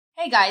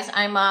Hey guys,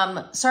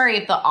 I'm sorry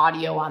if the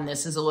audio on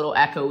this is a little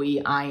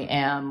echoey. I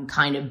am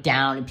kind of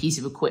down a piece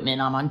of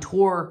equipment. I'm on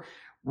tour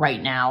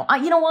right now.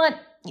 You know what?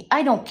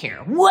 I don't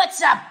care.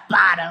 What's up,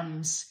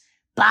 bottoms?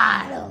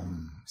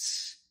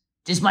 Bottoms.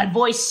 Does my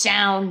voice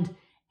sound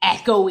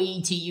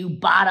echoey to you,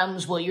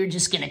 bottoms? Well, you're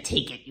just gonna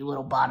take it, you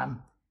little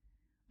bottom.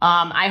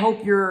 I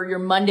hope your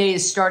Monday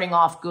is starting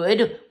off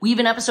good. We have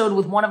an episode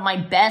with one of my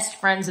best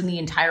friends in the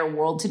entire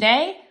world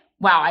today.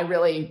 Wow, I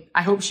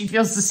hope she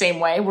feels the same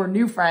way. We're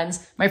new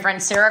friends. My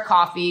friend Sarah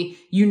Coffey,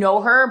 you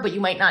know her, but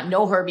you might not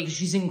know her because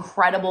she's an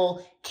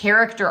incredible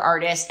character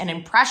artist and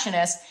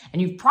impressionist,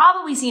 and you've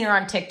probably seen her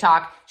on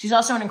TikTok. She's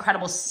also an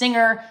incredible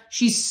singer.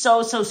 She's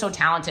so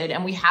talented,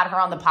 and we had her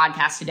on the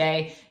podcast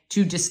today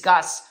to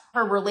discuss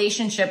her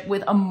relationship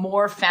with a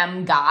more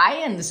femme guy,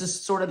 and this is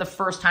sort of the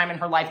first time in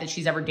her life that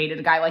she's ever dated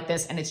a guy like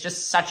this, and it's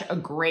just such a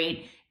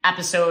great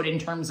episode in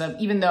terms of,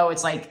 even though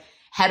it's like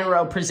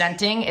hetero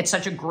presenting, it's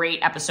such a great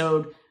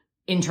episode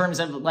in terms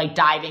of like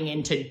diving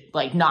into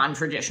like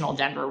non-traditional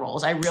gender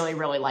roles. I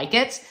really like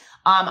it.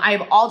 I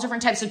have all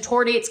different types of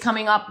tour dates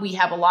coming up. We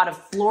have a lot of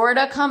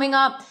Florida coming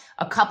up,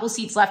 a couple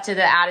seats left to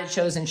the added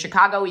shows in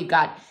Chicago. We've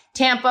got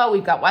Tampa,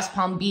 we've got West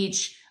Palm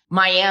Beach,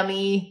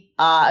 Miami,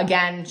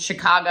 again,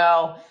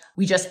 Chicago.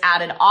 We just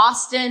added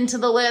Austin to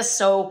the list.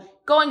 So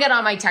go and get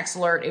on my text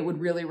alert. It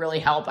would really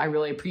help. I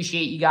really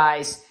appreciate you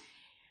guys.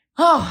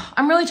 Oh,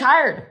 I'm really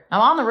tired.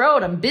 I'm on the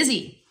road. I'm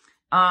busy.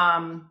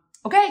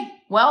 Okay.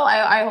 Well,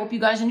 I hope you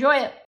guys enjoy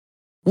it.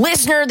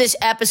 Listener, this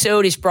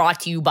episode is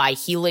brought to you by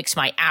Helix,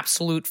 my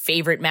absolute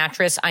favorite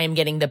mattress. I am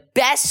getting the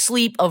best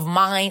sleep of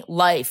my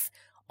life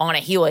on a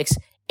Helix.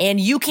 And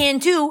you can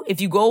too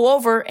if you go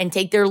over and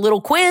take their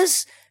little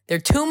quiz, their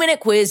 2-minute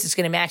quiz. It's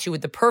going to match you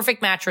with the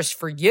perfect mattress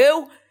for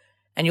you.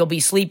 And you'll be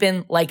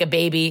sleeping like a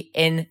baby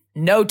in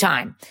no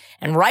time.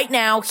 And right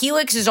now,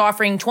 Helix is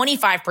offering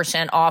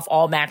 25% off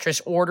all mattress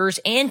orders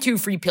and 2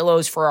 free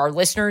pillows for our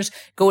listeners.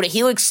 Go to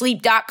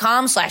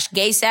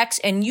helixsleep.com/gaysex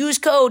and use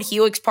code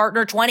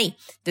HelixPartner20.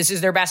 This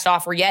is their best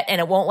offer yet, and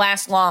it won't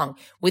last long.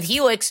 With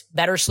Helix,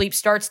 better sleep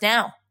starts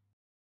now.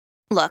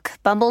 Look,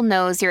 Bumble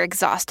knows you're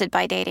exhausted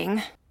by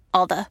dating.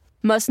 All the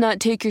must not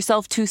take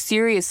yourself too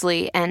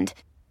seriously and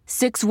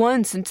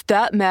 6'1" since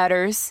that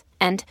matters.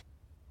 And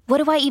what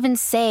do I even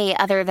say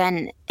other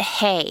than,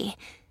 hey?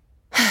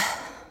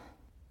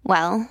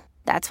 Well,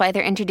 that's why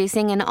they're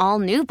introducing an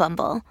all-new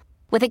Bumble,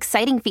 with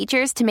exciting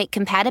features to make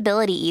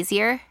compatibility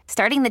easier,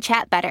 starting the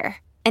chat better,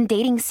 and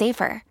dating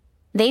safer.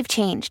 They've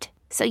changed,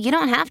 so you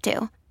don't have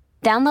to.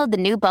 Download the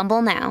new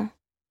Bumble now.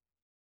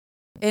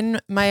 In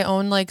my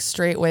own like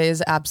straight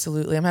ways,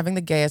 absolutely. I'm having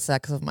the gayest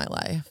sex of my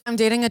life. I'm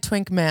dating a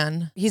twink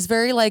man. He's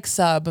very like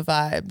sub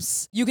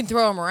vibes. You can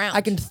throw him around.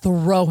 I can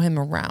throw him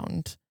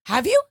around.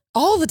 Have you?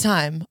 All the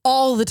time.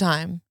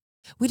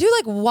 We do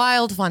like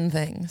wild fun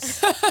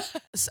things.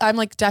 I'm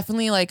like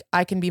definitely like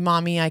I can be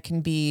mommy, I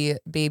can be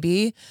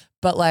baby,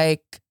 but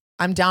like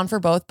I'm down for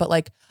both. But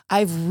like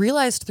I've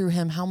realized through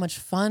him how much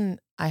fun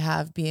I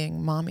have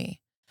being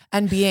mommy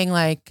and being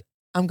like,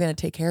 I'm going to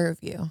take care of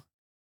you.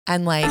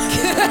 And like, you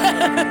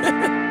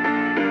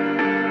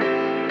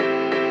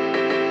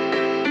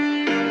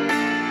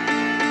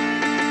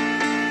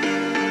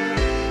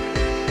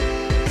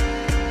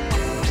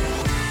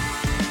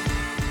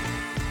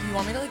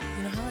want me to like,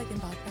 you know how like in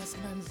podcasts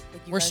sometimes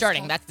like We're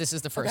starting. This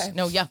is the first. Okay.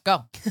 No, yeah,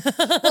 go.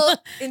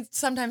 Well,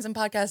 sometimes in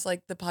podcasts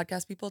like the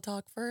podcast people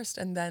talk first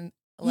and then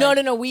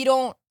like, No. We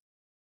don't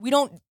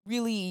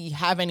really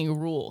have any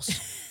rules.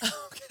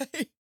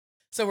 Okay.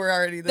 So we're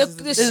already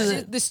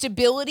The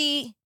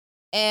stability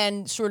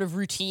and sort of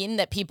routine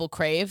that people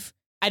crave,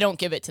 I don't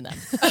give it to them.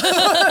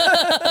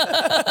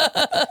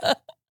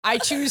 I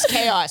choose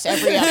chaos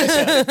every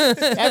episode.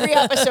 Every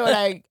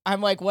episode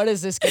I'm like, what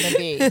is this going to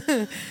be?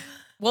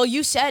 Well,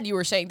 you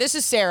were saying, this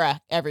is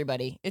Sarah,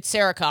 everybody. It's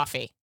Sarah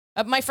Coffey,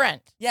 my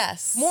friend.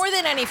 Yes. More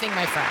than anything,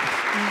 my friend.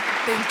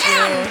 Thank you.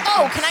 And,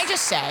 can I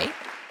just say,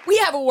 we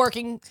have a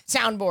working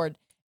soundboard.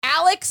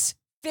 Alex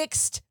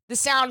fixed the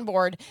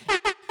soundboard.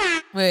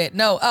 Wait,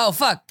 no. Oh,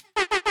 fuck.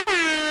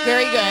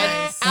 Very good.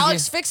 Nice.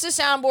 Alex fixed the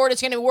soundboard.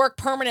 It's going to work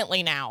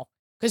permanently now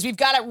because we've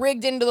got it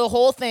rigged into the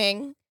whole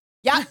thing.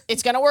 Yeah,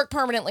 it's going to work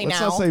permanently Let's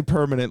now. not say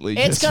permanently.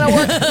 It's going to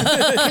work.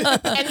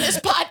 And this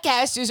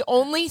podcast is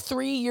only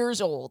 3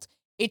 years old.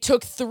 It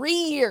took 3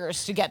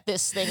 years to get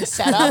this thing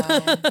set up.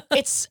 But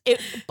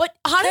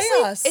honestly,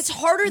 Chaos. it's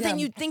harder Yeah. than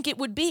you'd think it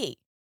would be.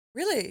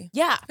 Really?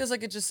 Yeah. Feels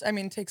like it just,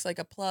 takes like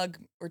a plug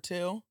or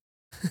two.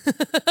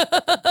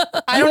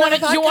 You want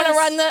to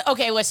run the?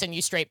 Okay, listen,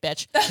 you straight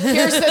bitch.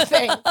 Here's the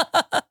thing: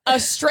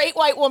 a straight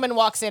white woman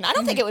walks in. I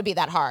don't think it would be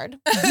that hard.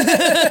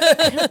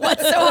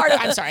 What's so hard?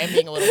 I'm sorry, I'm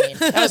being a little mean.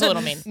 That was a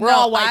little mean. We're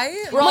all white.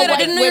 We're all Wait, I white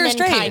didn't know you were women,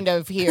 straight. kind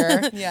of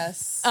here.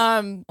 Yes.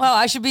 Wow,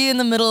 I should be in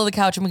the middle of the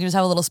couch and we can just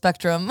have a little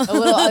spectrum. A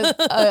little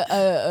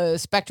a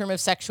spectrum of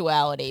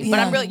sexuality.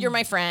 But you're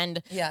my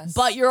friend. Yes.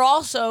 But you're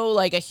also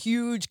like a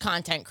huge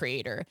content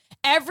creator.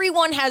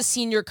 Everyone has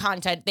seen your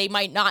content. They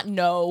might not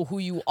know who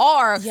you are.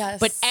 are, Yes.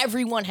 but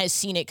everyone has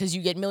seen it because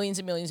you get millions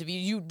and millions of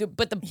views.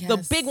 But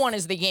the big one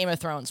is the Game of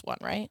Thrones one,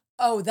 right?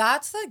 Oh,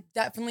 that's like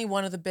definitely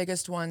one of the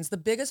biggest ones. The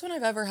biggest one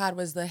I've ever had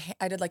was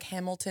I did like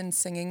Hamilton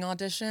singing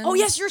audition. Oh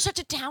yes, you're such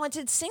a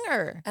talented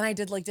singer. And I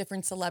did like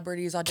different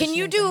celebrities auditioning. Can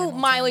you for do Hamilton.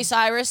 Miley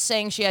Cyrus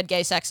saying she had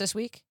gay sex this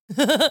week?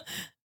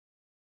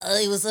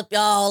 Hey, what's up,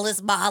 y'all?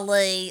 It's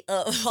Miley.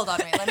 Hold on,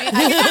 wait. I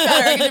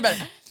can do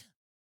better.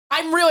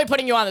 I'm really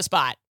putting you on the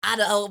spot. I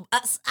know. I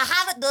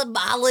haven't done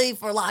Miley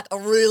for like a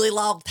really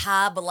long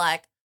time, but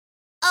like,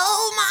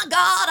 oh my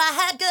God,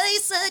 I had gay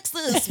sex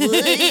this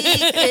week.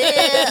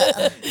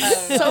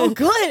 Yeah. So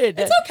good.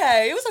 It's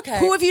okay. It was okay.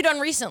 Who have you done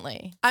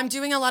recently? I'm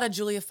doing a lot of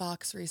Julia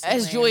Fox recently.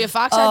 Has Julia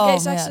Fox had gay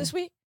sex man. this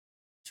week?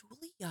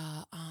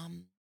 Julia,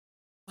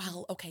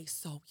 well, okay,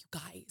 so you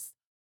guys,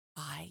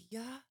 I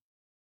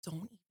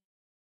don't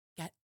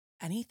get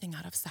anything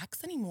out of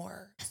sex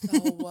anymore.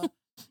 So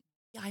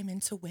yeah, I'm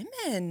into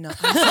women.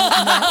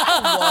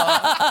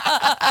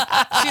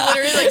 She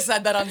literally like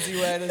said that on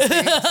Z-Way this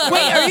week. So.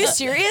 Wait, are you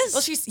serious?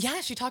 Well,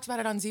 she talked about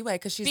it on Z-Way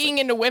because she's being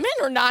into women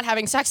or not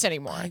having sex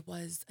anymore? I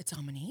was a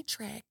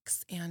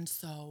dominatrix, and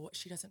so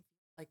she doesn't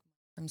like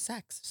from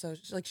sex. So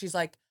she's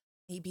like,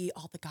 maybe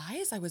all the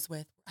guys I was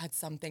with had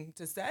something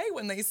to say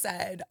when they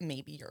said,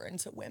 maybe you're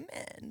into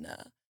women.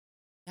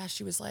 Yeah,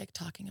 she was like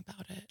talking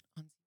about it.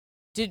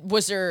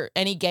 Was there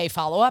any gay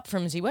follow-up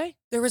from Z-Way?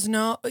 There was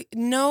no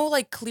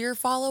like clear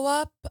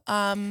follow-up.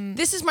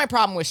 This is my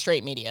problem with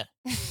straight media.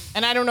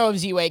 And I don't know if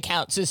Z-Way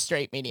counts as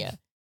straight media.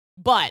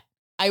 But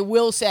I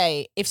will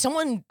say, if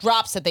someone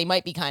drops that they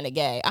might be kind of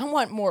gay, I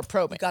want more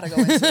probing. Gotta go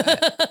into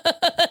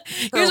it.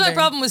 Here's my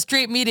problem with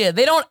straight media.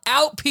 They don't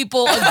out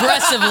people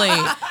aggressively.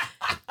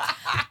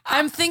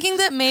 I'm thinking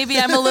that maybe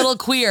I'm a little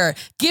queer.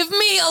 Give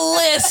me a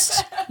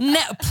list.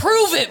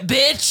 Prove it,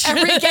 bitch.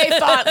 Every gay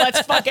thought,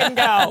 let's fucking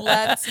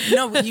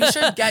go. You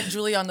should get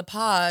Julie on the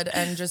pod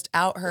and just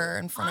out her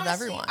in front of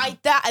everyone.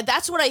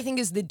 That's what I think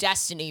is the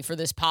destiny for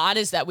this pod,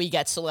 is that we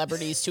get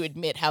celebrities to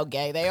admit how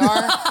gay they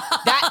are.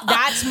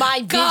 That's my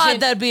vision. God,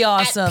 that'd be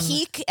awesome.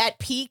 At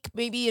peak,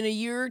 maybe in a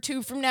year or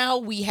two from now,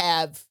 we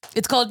have...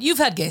 It's called You've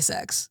Had Gay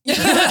Sex. You've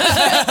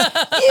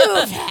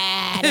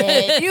had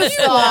it. You've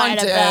thought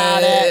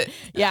about it.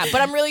 Yeah,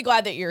 but I'm really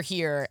glad that you're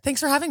here. Thanks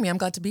for having me. I'm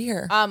glad to be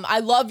here. I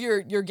love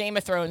your Game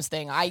of Thrones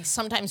thing. I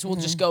sometimes will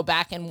just go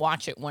back and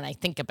watch it when I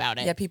think about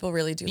it. Yeah, people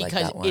really do like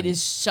because that one. it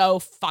is so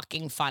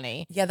fucking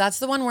funny. Yeah, that's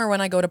the one where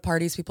when I go to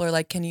parties, people are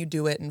like, "Can you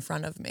do it in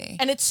front of me?"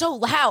 And it's so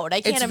loud.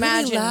 I can't It's really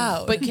imagine.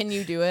 loud. But can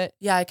you do it?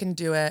 Yeah, I can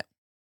do it.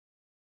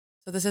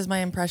 So this is my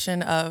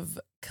impression of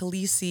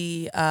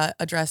Khaleesi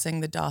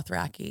addressing the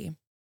Dothraki.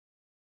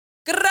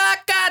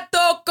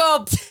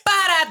 Krakatoko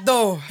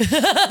parado.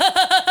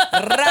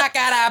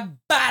 Rakara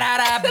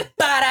barara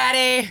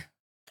barare.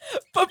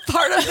 But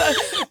part of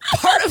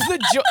the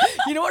joy,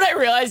 you know what I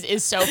realized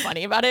is so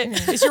funny about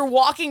it is you're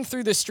walking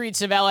through the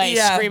streets of LA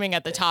screaming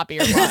at the top of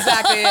your lungs.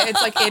 Exactly.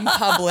 It's like in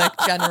public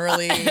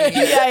generally. Yeah.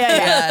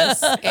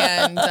 Yes.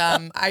 And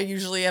I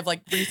usually have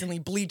like recently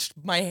bleached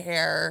my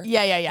hair.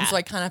 Yeah. And so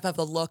I kind of have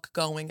the look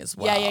going as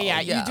well. Yeah.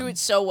 You do it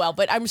so well.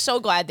 But I'm so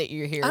glad that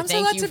you're here. I'm so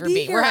Thank glad you to for be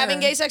being. We're here. having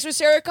Gay Sex with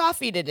Sarah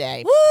Coffee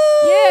today. Woo!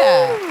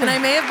 Yeah. And I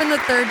may have been the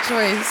third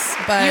choice,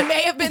 but You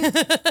may have been.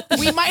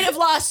 We might have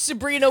lost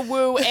Sabrina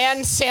Wu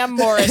and Sam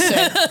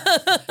Morrison.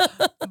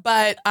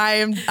 but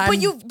I'm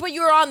But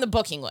you're on the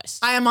booking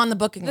list. I am on the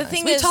booking list.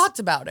 thing We is- talked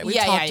about it. We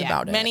talked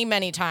about it.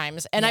 many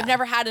times, and I've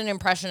never had an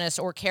impressionist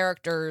or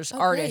characters Oh,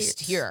 artist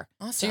great. here.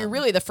 So Awesome. you're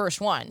really the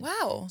first one.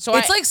 Wow. So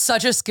It's like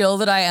such a skill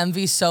that I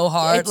envy so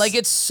hard. It's- Like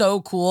it's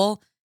so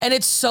cool. And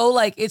it's so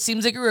like, it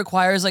seems like it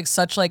requires like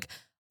such like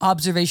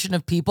observation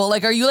of people.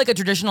 Like, are you like a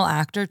traditional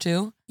actor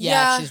too?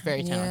 Yeah, she's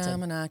very talented. Yeah,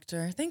 I'm an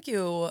actor. Thank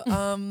you.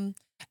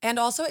 And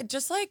also it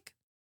just like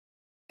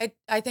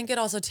I think it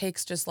also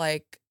takes just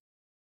like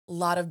a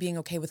lot of being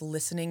okay with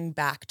listening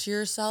back to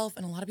yourself.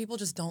 And a lot of people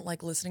just don't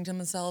like listening to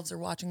themselves or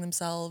watching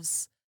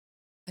themselves.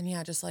 And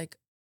yeah, just like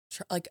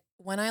like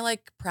when I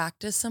like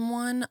practice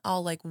someone,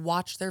 I'll like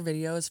watch their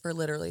videos for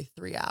literally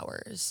 3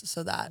 hours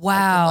so that I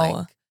Wow. can,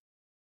 like,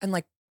 and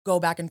like go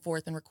back and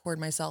forth and record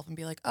myself and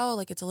be like, oh,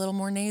 like it's a little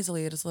more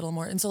nasally, it's a little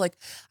more. And so like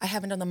I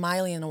haven't done the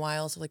Miley in a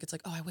while, so like it's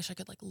like, oh, I wish I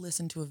could like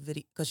listen to a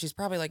video because she's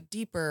probably like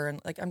deeper,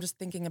 and like I'm just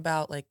thinking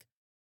about like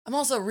I'm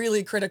also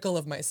really critical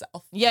of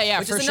myself. Yeah,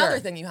 which for is sure.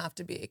 another thing you have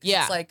to be. 'Cause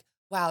Yeah. it's like,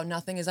 wow,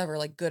 nothing is ever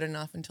like good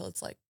enough until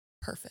it's like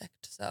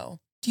perfect. So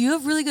Do you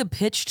have really good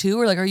pitch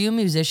too? Or like, are you a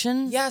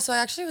musician? yeah, so I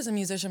actually was a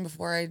musician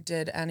before I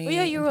did any. Oh,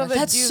 yeah, you have a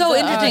That's do so the,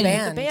 interesting. The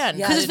band.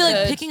 Yeah. Because I feel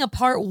like picking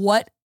apart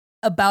what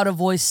about a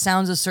voice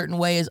sounds a certain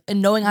way is,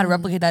 and knowing how to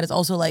replicate that is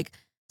also like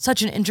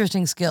such an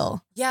interesting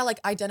skill. Yeah, like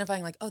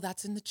identifying like, oh,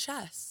 that's in the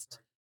chest.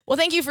 Well,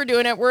 thank you for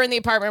doing it. We're in the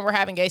apartment. We're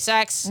having gay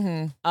sex.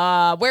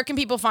 Where can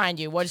people find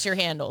you? What's your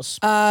handles?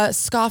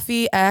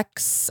 Scoffey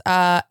X,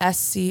 SCOFFEYX.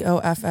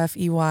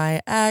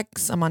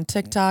 I'm on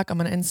TikTok. I'm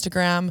on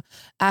Instagram.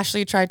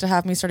 Ashley tried to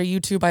have me start a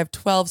YouTube. I have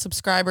 12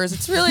 subscribers.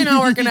 It's really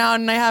not working out,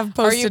 and I have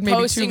Are you posted maybe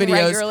 2 posting videos.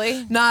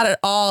 regularly? Not at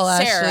all,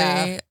 Sarah.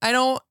 Ashley. I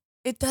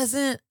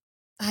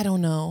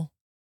don't know.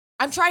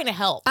 I'm trying to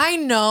help. I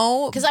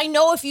know. Because I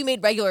know if you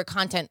made regular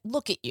content,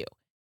 look at you.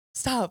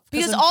 Stop.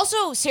 Because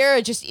also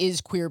Sarah just is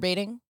queer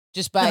baiting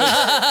just by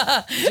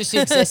just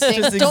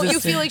existing. Don't you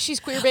feel like she's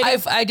queer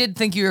baiting? I did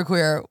think you were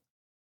queer.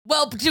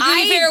 Well, to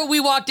be fair, we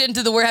walked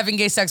into the We're Having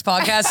Gay Sex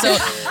podcast, so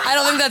I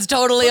don't think that's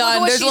totally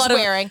on. There's a lot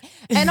wearing.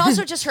 And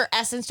also just her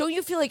essence. Don't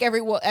you feel like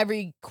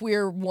every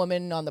queer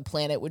woman on the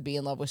planet would be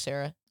in love with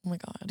Sarah? Oh my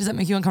God. Does that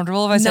make you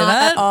uncomfortable if I say Not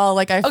that? at all.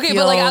 Like I okay,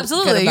 feel but like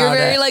absolutely, you're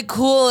very like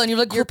cool, and you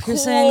have like your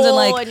piercings and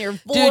like your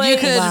voice. dude, you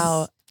could.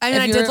 Wow. I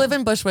mean, I did live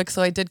in Bushwick,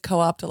 so I did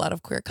co-opt a lot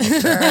of queer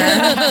culture.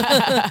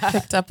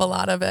 Picked up a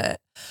lot of it.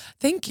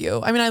 Thank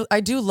you. I mean,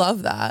 I do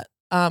love that.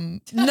 Not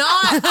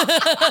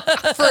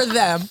for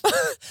them.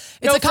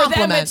 It's a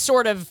compliment.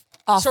 For them,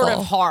 it's sort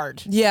of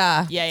hard.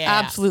 Yeah. Yeah.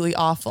 Absolutely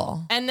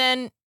awful. And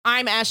then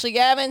I'm Ashley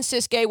Gavin,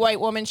 cis gay white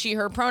woman, she,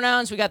 her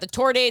pronouns. We got the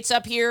tour dates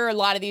up here. A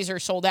lot of these are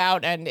sold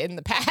out and in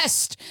the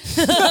past.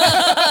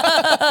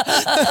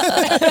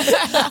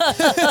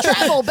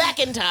 Travel back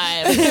in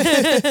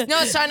time.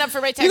 No, sign up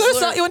for my text.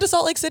 You went to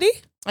Salt Lake City?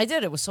 I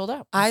did. It was sold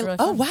out. Really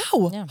oh,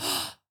 wow. Yeah.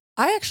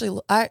 I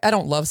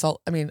don't love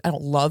I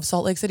don't love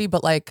Salt Lake City,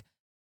 but like,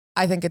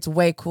 I think it's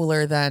way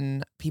cooler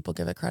than people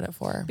give it credit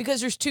for. Because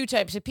there's two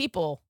types of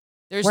people.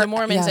 There's the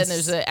Mormons and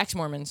there's the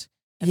ex-Mormons.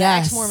 And the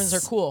ex-Mormons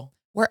are cool.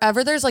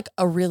 Wherever there's like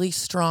a really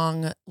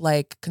strong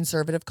like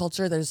conservative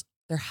culture,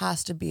 there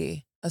has to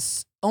be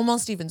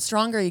almost even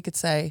stronger, you could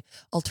say,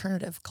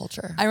 alternative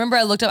culture. I remember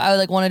I looked up, I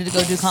like wanted to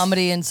go do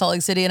comedy in Salt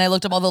Lake City, and I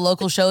looked up all the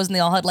local shows, and they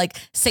all had like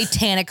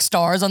satanic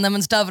stars on them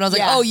and stuff. And I was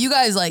like, oh, you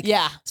guys like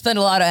spend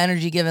a lot of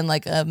energy giving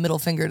like a middle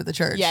finger to the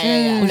church.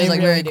 Yeah. Which is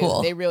like very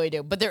cool. They really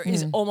do. But there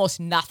is almost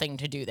nothing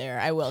to do there,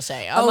 I will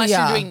say. Unless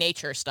you're doing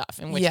nature stuff,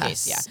 in which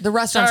case, The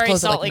restaurants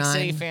close Salt at like Lake 9.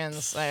 City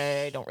fans,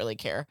 I don't really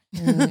care.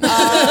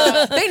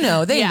 They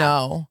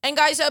know. And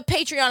guys,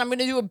 Patreon, I'm going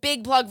to do a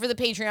big plug for the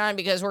Patreon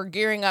because we're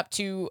gearing up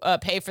to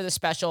pay for the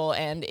special,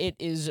 and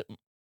it's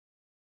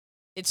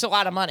a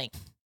lot of money.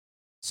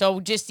 So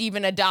just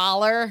even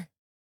 $1.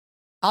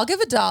 I'll give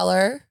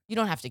 $1. You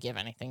don't have to give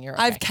anything. You're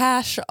okay. I have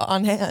cash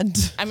on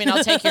hand. I mean,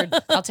 I'll take your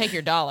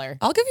 $1.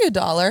 I'll give you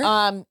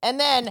 $1. And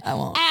then I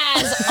won't.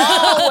 as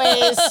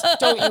always,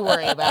 don't you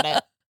worry about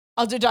it.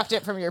 I'll deduct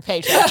it from your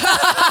paycheck.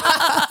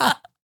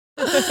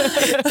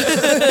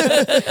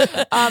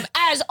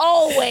 As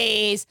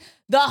always,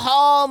 the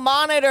hall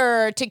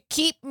monitor to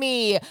keep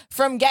me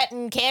from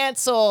getting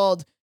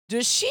canceled.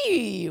 Does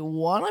she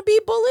want to be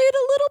bullied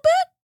a little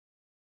bit?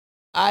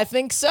 I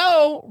think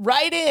so.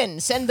 Write in.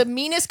 Send the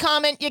meanest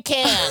comment you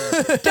can.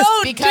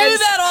 Don't do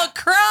that. I'll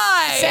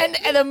cry. Send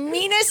the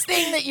meanest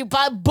thing that you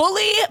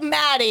bully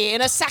Maddie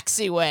in a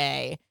sexy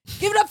way.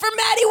 Give it up for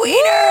Maddie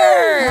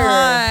Wiener.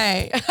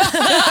 Hi.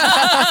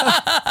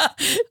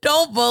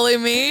 Don't bully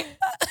me.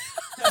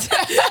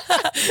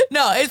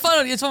 No, it's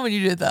fun. It's fun when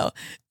you do it though.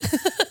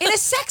 In a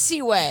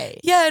sexy way.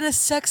 Yeah, in a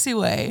sexy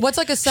way. What's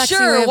like a sexy way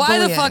Sure, of why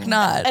the bullying? fuck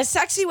not? A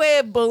sexy way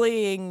of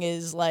bullying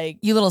is like,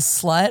 You little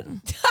slut.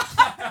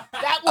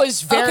 that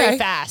was very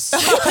fast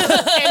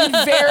and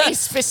very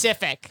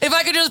specific. If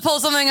I could just pull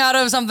something out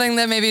of something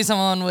that maybe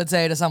someone would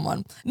say to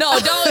someone. No,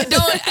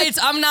 don't.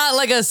 I'm not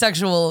like a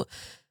sexual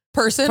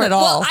person at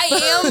all. Well,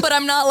 I am, but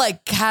I'm not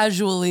like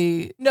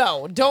casually.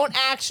 No, don't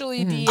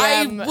actually DM.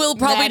 I will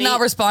probably Maddie. not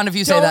respond if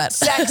you say that.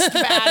 Don't sext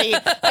Maddie.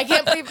 I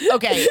can't believe.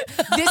 Okay,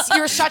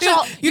 you're such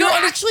a. You're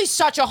actually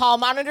such a hall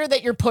monitor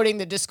that you're putting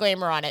the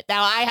disclaimer on it.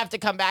 Now I have to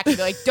come back and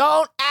be like,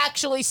 don't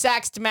actually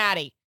sext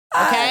Maddie.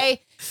 Okay,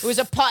 it was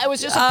a pun. It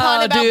was just a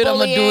pun about bullying. I'm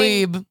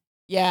a dweeb.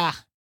 Yeah.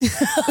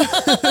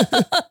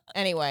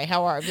 Anyway,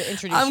 how are you?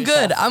 Introduce I'm yourself.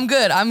 good. I'm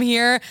good. I'm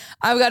here.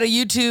 I've got a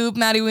YouTube,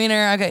 Maddie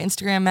Wiener. I got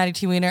Instagram, Maddie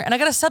T Wiener, and I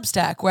got a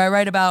Substack where I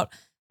write about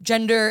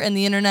gender and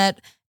the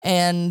internet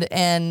and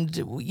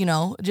you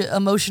know,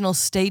 emotional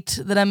state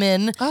that I'm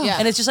in. Oh. Yeah.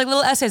 And it's just like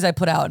little essays I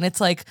put out, and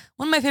it's like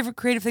one of my favorite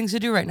creative things to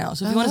do right now.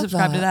 So if you want to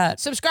subscribe to that,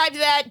 Subscribe to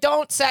that.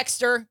 Don't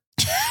sext her.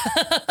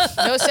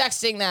 No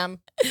sexting them.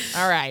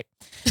 All right.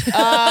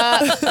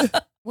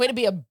 Way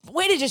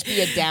to just be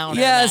a downer.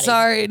 yeah. Maddie.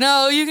 Sorry.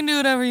 No, you can do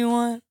whatever you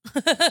want.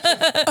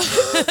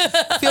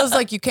 Feels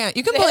like you can't.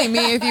 You can bully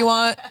me if you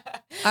want.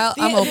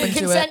 I'm open to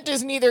consent it.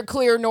 is neither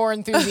clear nor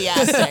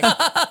enthusiastic.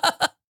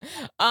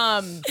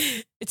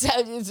 It's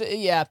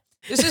yeah.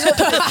 This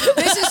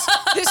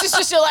is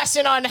just a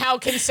lesson on how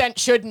consent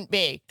shouldn't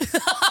be. What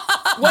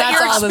That's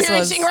you're all this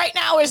experiencing was. right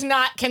now is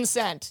not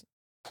consent.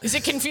 Is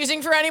it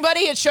confusing for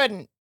anybody? It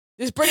shouldn't.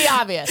 It's pretty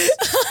obvious.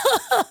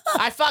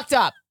 I fucked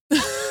up.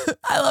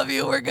 I love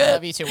you. We're I good.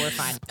 love you too. We're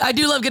fine. I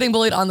do love getting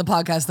bullied on the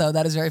podcast, though.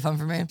 That is very fun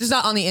for me. Just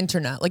not on the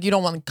internet. Like you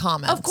don't want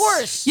comments. Of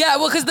course. Yeah,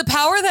 well, because the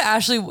power that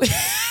Ashley,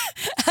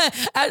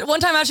 at one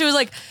time Ashley was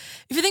like,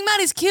 if you think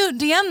Maddie's cute,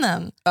 DM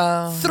them.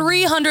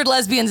 300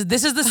 lesbians.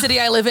 This is the city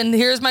I live in.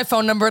 Here's my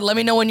phone number. Let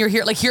me know when you're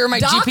here. Like, here are my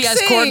GPS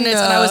Doxing.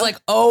 coordinates. And I was like,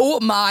 oh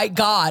my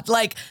God.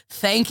 Like,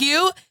 thank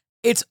you.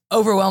 It's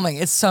overwhelming.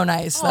 It's so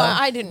nice, though.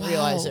 I didn't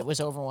realize it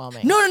was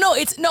overwhelming. No.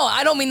 No,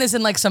 I don't mean this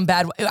in like some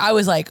bad way. I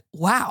was like,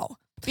 wow.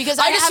 Because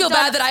I just feel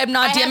bad that I am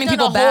not DMing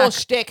people I've done a whole back.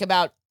 shtick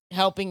about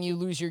helping you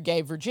lose your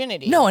gay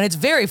virginity. No, and it's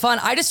very fun.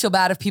 I just feel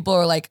bad if people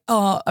are like,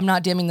 oh, I'm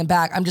not DMing them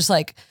back. I'm just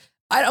like,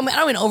 I don't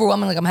mean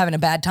overwhelming like I'm having a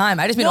bad time.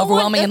 I just mean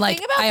overwhelming and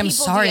like, I am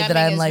sorry that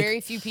I'm like.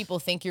 Very few people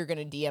think you're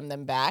going to DM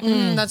them back.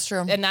 That's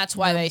true. And that's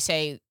why they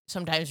say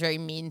sometimes very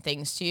mean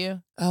things to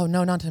you. Oh,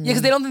 no, not to me. Yeah,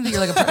 because they don't think that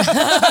you're like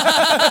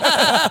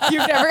a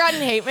You've never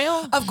gotten hate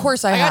mail? Of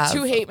course I have. I got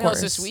 2 hate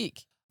mails this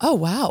week. Oh,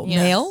 wow.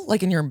 Yeah. Mail?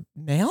 Like in your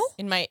mail?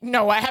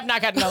 No, I have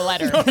not gotten a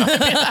letter.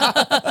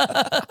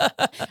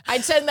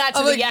 I'd send that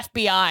to the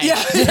FBI.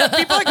 Yeah.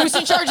 People like, who's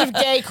in charge of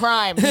gay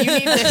crime? You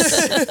need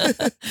this.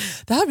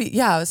 That would be,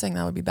 I was saying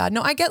that would be bad.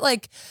 No, I get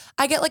like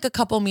a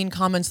couple mean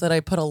comments that I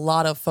put a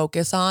lot of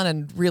focus on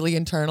and really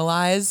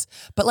internalize.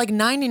 But like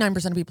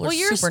 99% of people are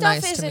your super stuff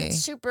nice to me. isn't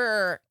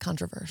super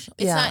Controversial.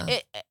 It's yeah.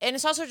 not, and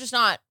it's also just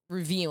not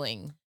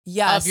revealing.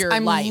 Yes, of your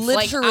I'm life.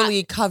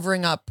 literally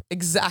covering up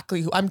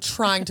exactly who I'm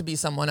trying to be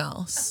someone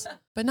else.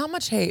 But not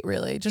much hate,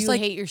 really. Just Do you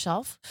like hate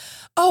yourself?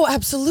 Oh,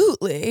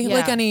 absolutely. Yeah.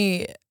 Like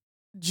any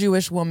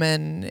Jewish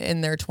woman in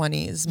their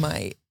 20s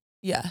might.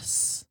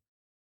 Yes.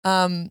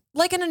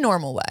 Like in a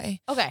normal way.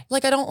 Okay.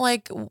 Like I don't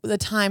like the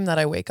time that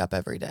I wake up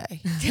every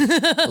day.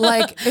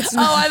 Like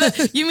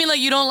it's you mean like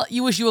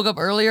you wish you woke up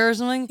earlier or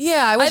something?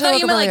 Yeah, I wish I thought woke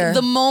you up meant earlier. like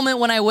the moment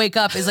when I wake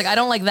up is like I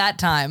don't like that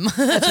time. That's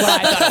what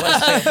I thought it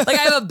was too. Like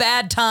I have a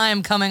bad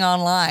time coming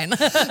online.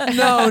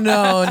 No.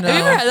 Have you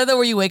ever had that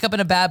where you wake up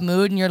in a bad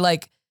mood and you're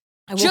like,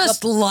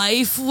 just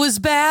life was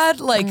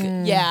bad? Like,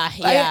 yeah.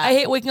 I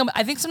hate waking up.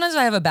 I think sometimes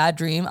I have a bad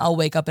dream. I'll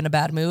wake up in a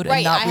bad mood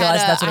and not I realize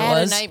that's what I it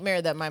had was. a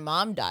nightmare that my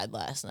mom died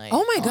last night.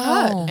 Oh my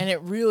God. And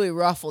it really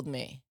ruffled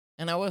me.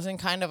 And I was in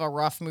kind of a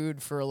rough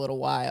mood for a little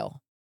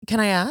while. Can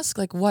I ask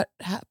like what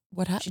happened?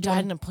 She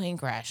died in a plane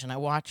crash and I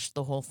watched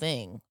the whole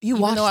thing. You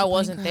Even watched though the I plane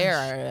wasn't crash?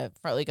 there.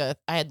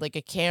 I had like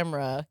a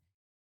camera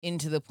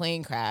into the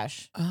plane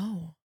crash.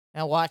 Oh.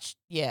 And I watched,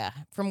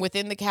 from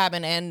within the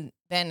cabin and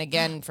then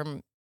again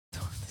from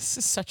this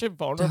is such a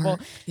vulnerable.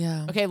 Dark.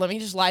 Yeah. Okay, let me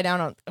just lie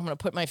down. I'm gonna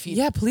put my feet.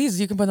 Yeah, please.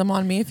 You can put them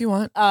on me if you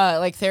want.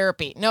 Like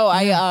therapy. No,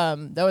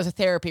 that was a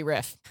therapy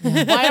riff.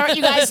 Why aren't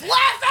you guys laughing?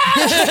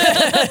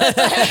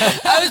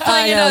 I was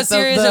playing how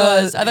serious it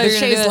was. I thought the you were gonna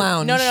chaise do it.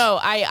 lounge.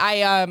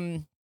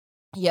 No.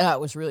 Yeah,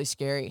 it was really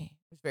scary.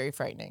 It was very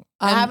frightening.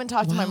 I haven't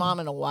talked to my wow. mom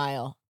in a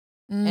while,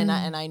 Mm.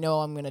 and I know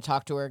I'm gonna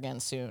talk to her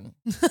again soon.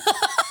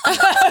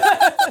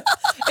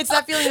 It's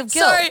that feeling of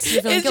guilt. Sorry,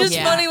 You're feeling it's just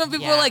guilty. funny when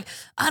people are like,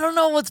 I don't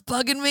know what's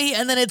bugging me,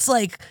 and then it's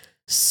like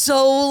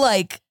so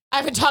like. I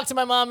haven't talked to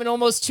my mom in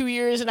almost 2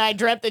 years, and I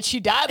dreamt that she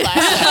died last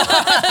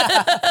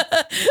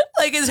night.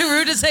 Like, is it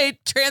rude to say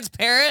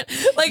transparent?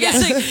 Like,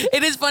 it's like,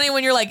 it is funny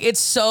when you're like,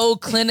 it's so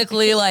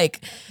clinically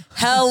like,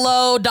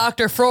 hello,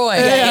 Dr. Freud.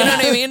 You know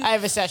what I mean? I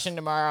have a session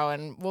tomorrow,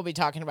 and we'll be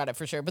talking about it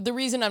for sure. But the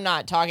reason I'm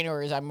not talking to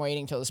her is I'm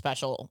waiting till the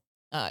special.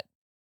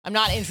 I'm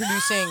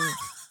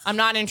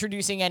not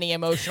introducing any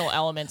emotional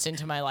elements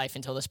into my life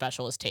until the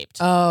special is taped.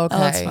 Oh, okay.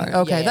 that's smart.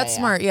 Okay, Yeah, that's yeah.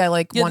 smart. Yeah,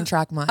 like Yeah, one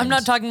track mind. I'm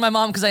not talking to my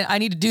mom because I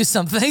need to do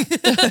something.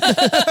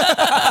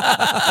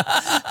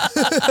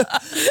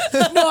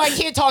 No, I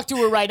can't talk to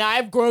her right now. I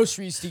have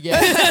groceries to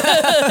get.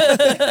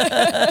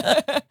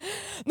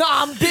 No,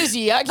 I'm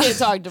busy. I can't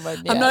talk to my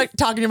dad. I'm not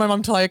talking to my mom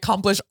until I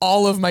accomplish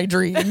all of my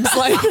dreams.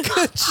 Like,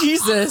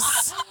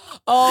 Jesus.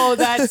 Oh,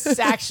 that's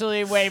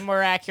actually way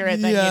more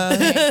accurate than you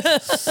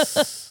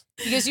think.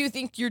 Because you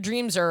think your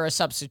dreams are a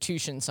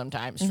substitution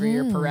sometimes for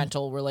your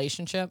parental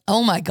relationship,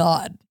 Oh my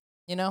God.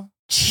 you know?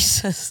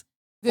 Jesus.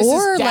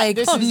 Or like,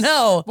 Oh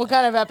no. What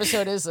kind of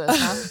episode is this,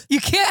 huh? You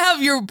can't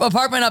have your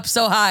apartment up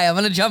so high. I'm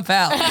going to jump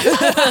out.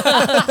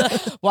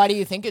 Why do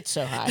you think it's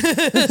so high?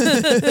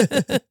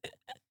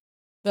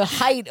 The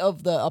height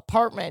of the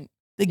apartment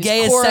The is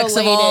gayest sex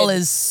of all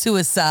correlated. is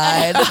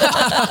suicide.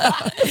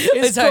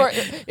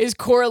 is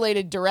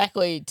correlated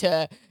directly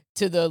to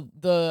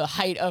the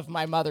height of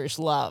my mother's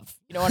love.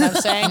 You know what I'm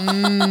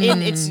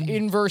saying? It's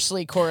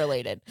inversely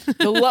correlated.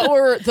 The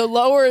lower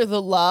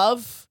the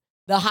love,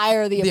 the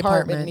higher the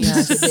apartment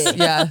needs to be.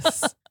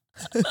 Yes.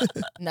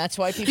 And that's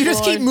why people You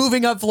just keep are-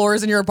 moving up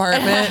floors in your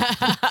apartment.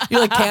 You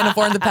like can't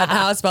afford the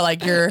penthouse, but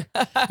like you're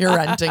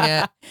renting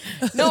it.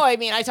 No, I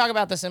mean, I talk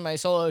about this in my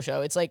solo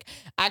show. It's like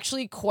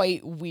actually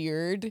quite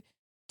weird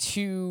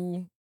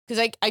to,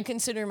 because I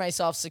consider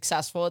myself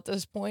successful at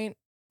this point.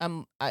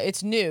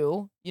 It's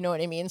new, you know what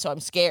I mean? So I'm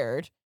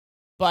scared,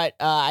 but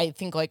I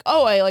think like,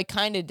 oh, I like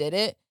kind of did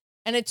it.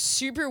 And it's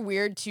super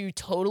weird to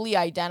totally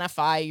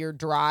identify your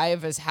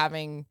drive as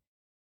having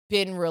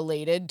been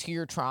related to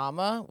your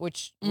trauma,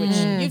 which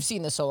you've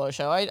seen the solo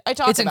show. I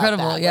talk It's about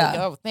incredible, that. yeah. Like,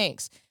 oh,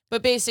 thanks.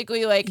 But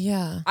basically, like,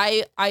 Yeah.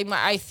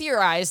 I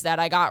theorized that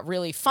I got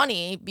really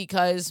funny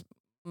because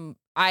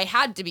I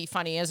had to be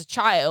funny as a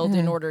child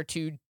in order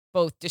to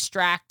both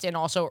distract and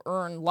also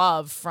earn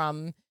love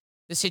from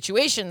the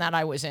situation that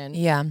I was in.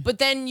 Yeah. But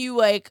then you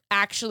like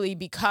actually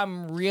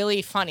become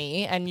really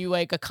funny and you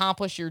like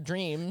accomplish your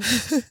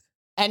dreams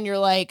and you're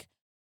like,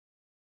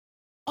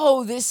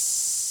 oh,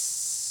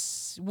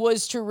 this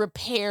was to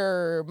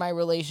repair my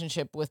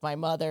relationship with my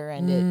mother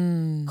and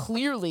it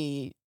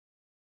clearly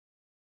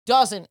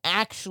doesn't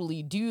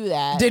actually do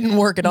that. Didn't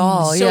work at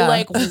all. So yeah.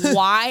 like,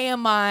 why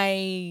am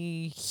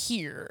I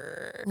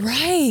here?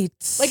 Right.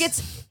 Like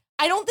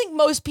I don't think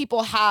most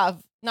people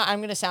have, I'm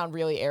going to sound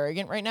really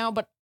arrogant right now,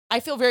 but I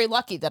feel very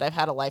lucky that I've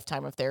had a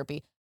lifetime of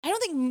therapy. I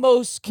don't think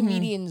most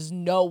comedians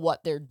know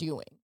what they're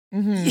doing.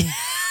 Mm-hmm.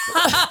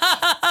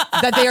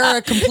 That they are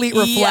a complete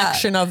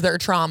reflection of their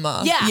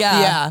trauma.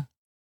 Yeah.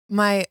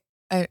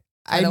 Yeah.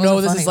 I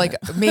know this is like,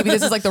 maybe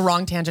this is like the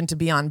wrong tangent to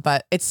be on,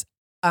 but it's,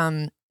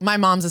 my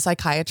mom's a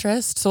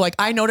psychiatrist. So like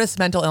I notice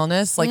mental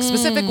illness, like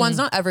specific ones,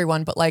 not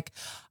everyone, but like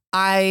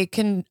I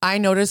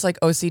notice like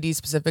OCD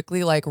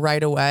specifically like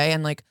right away.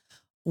 And like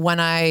when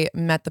I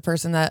met the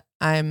person that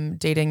I'm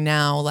dating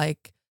now,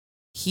 like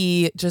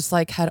he just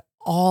like had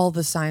all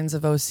the signs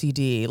of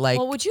OCD. Like,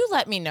 well, would you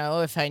let me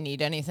know if I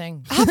need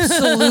anything?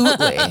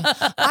 Absolutely.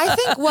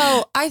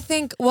 I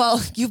think,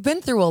 you've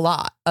been through a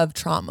lot of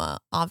trauma,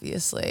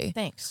 obviously.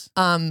 Thanks.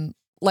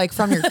 Like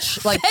from your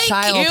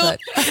childhood.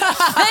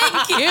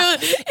 Thank you.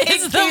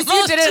 It's the most,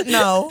 you didn't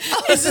know.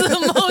 It's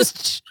the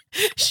most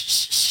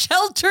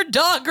shelter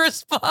dog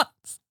response.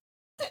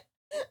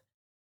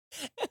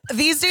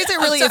 These days, it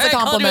really Sorry, is a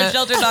compliment. I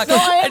called you a shelter dog. No,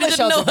 I am a didn't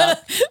shelter know dog.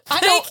 what-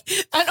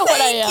 I know what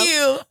I am. Thank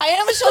you. I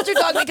am a shelter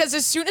dog because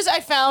as soon as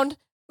I found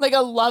like a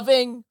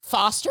loving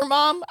foster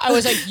mom, I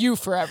was like, you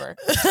forever.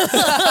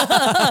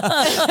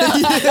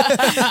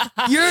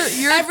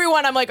 You're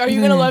Everyone, I'm like, are you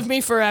going to love me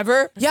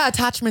forever? Yeah,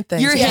 attachment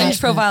things. your Hinge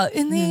profile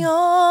in the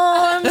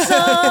arms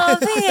of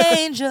the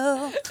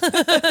angel.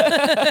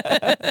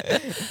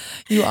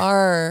 You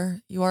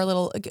are a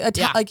little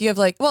like you have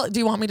like. Well, do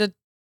you want me to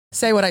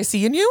say what I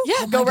see in you? Yeah,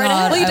 Oh go my right God.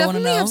 ahead. Well, you I wanna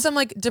definitely know. have some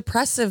like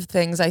depressive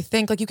things. I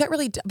think like you get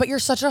really, but you're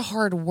such a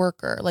hard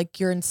worker. Like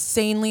you're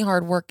insanely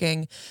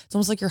hardworking. It's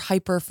almost like you're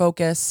hyper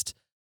focused,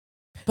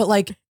 but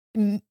like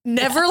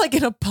never like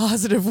in a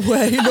positive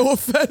way. No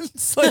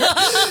offense. Like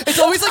it's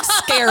always like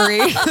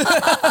scary.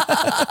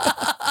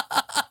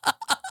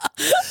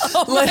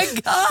 Oh my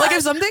Like, God. like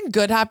if something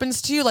good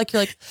happens to you, like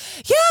you're like,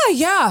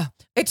 yeah,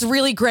 it's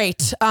really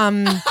great.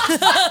 I'm like,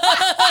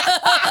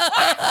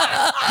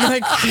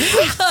 Ashley,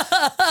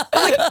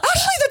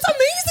 that's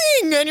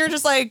amazing. And you're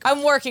just like,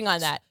 I'm working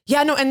on that.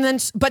 yeah, no, and then,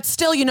 but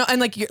still, you know,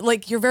 and like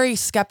you're very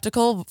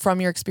skeptical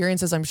from your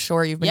experiences. I'm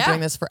sure you've been Yeah.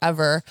 doing this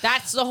forever.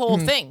 That's the whole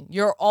thing.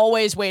 You're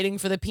always waiting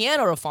for the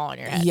piano to fall on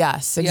your head.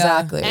 Yes,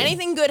 exactly.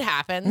 Anything good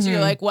happens,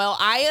 you're like, well,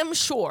 I am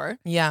sure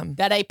Yeah.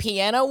 that a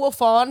piano will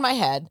fall on my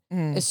head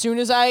as soon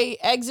as I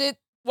exit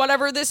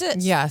whatever this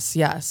is. Yes.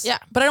 Yeah.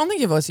 But I don't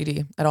think you have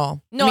OCD at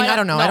all. No, I mean, I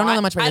don't know. I don't know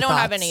that much about I your don't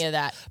have thoughts. any of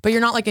that. But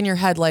you're not like in your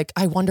head, like,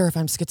 I wonder if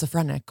I'm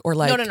schizophrenic or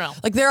like, No.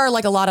 Like there are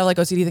like a lot of like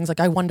OCD things.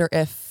 Like I wonder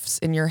ifs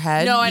in your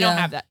head. No, I don't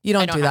Yeah. have that. You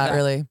don't I do have that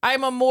really.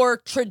 I'm a more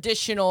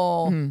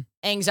traditional Mhm.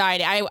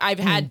 anxiety. I've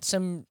had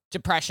some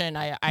depression.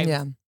 I've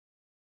Yeah.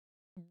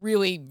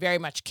 really very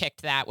much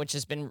kicked that, which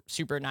has been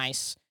super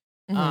nice.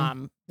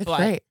 Mhm. It's But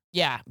great.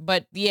 yeah,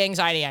 but the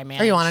anxiety I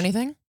manage. Are you on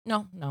anything?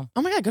 No.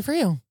 Oh my God, good for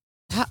you.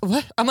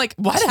 What? I'm like,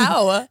 what?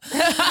 How? Well,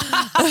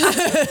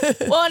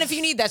 and if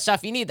you need that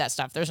stuff, you need that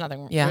stuff. There's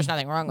nothing. Yeah. There's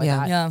nothing wrong with Yeah.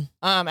 that. Yeah.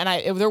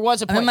 And there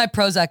was a I'm point. in my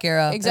Prozac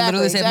era. exactly,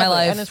 It literally saved my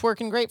life. and it's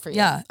working great for you.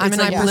 Yeah. I'm it's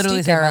in like my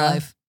literally Mystique saved my era.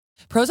 life.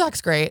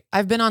 Prozac's great.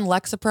 I've been on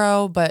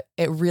Lexapro, but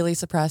it really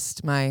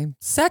suppressed my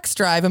sex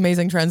drive.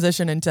 Amazing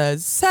transition into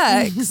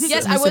sex.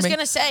 Yes, I'm I was assuming.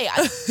 gonna say.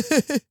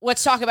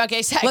 Let's talk about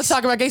gay sex. Let's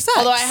talk about gay sex.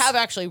 Although I have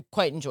actually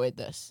quite enjoyed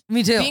this.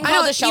 Me too. Being I know,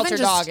 called a even shelter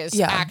just- dog is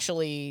yeah.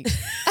 actually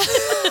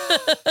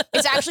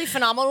it's actually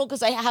phenomenal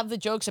because I have the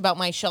jokes about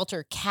my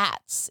shelter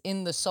cats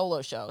in the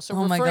solo show. So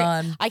Oh my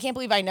God. I can't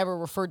believe I never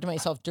referred to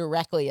myself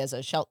directly as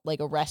a like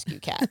a rescue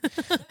cat.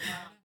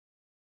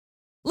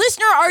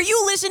 Listener, are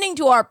you listening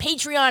to our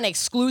Patreon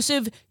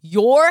exclusive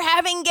You're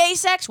Having Gay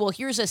Sex? Well,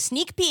 here's a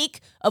sneak peek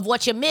of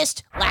what you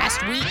missed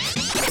last week.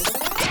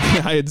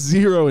 I had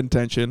zero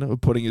intention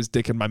of putting his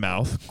dick in my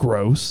mouth.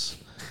 Gross.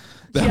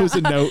 That was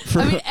a note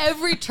for. I mean,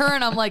 every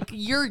turn I'm like,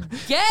 you're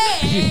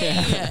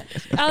gay.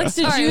 Alex,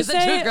 did Sorry, you was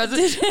that too say?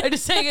 aggressive? I'm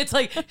just saying it's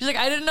like, she's like,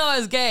 I didn't know I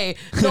was gay.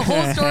 The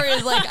whole story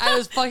is like, I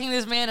was fucking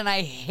this man and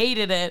I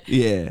hated it.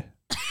 Yeah.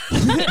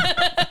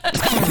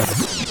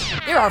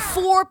 There are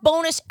 4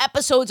 bonus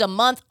episodes a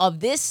month of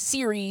this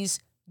series,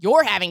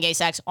 You're Having Gay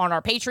Sex, on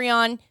our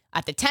Patreon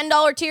at the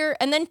 $10 tier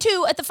and then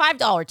 2 at the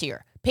 $5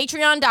 tier.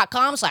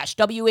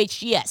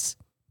 Patreon.com/WHGS.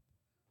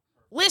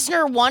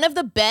 Listener, one of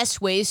the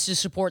best ways to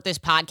support this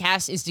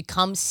podcast is to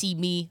come see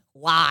me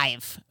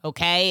live,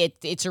 okay?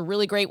 It's a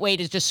really great way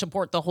to just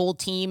support the whole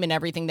team and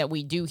everything that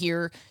we do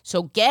here.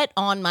 So get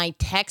on my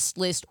text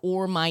list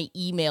or my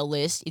email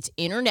list. It's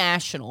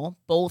international,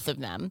 both of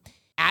them.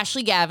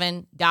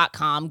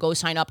 AshleyGavin.com. Go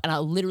sign up, and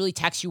I'll literally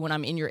text you when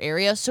I'm in your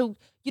area. So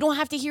you don't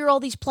have to hear all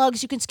these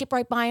plugs. You can skip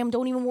right by them.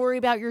 Don't even worry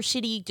about your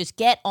city. Just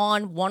get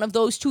on one of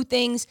those 2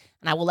 things,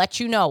 and I will let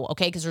you know,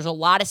 okay? Because there's a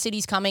lot of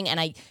cities coming, and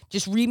I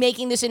just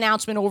remaking this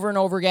announcement over and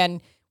over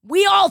again.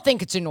 We all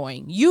think it's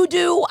annoying. You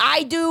do.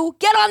 I do.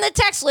 Get on the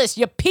text list,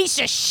 you piece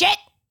of shit.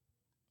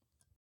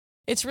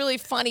 It's really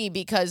funny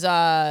because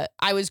I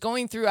was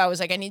going through, I was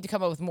like, I need to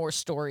come up with more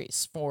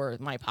stories for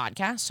my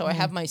podcast. So I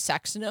have my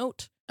sex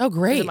note. Oh,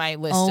 great. My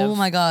list Oh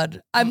my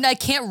God. I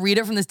can't read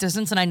it from this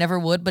distance and I never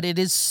would, but it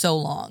is so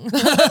long.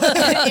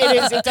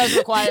 It does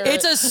require.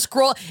 It's a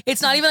scroll. It's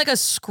not even like a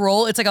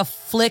scroll. It's like a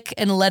flick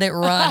and let it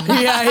run.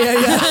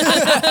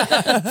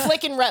 Yeah.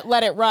 Flick and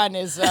let it run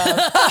is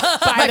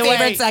my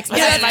favorite sex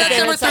Yeah, that's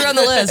number 3 on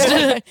the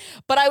list.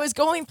 But I was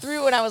going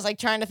through and I was like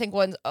trying to think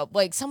ones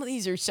like some of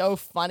these are so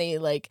funny,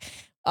 like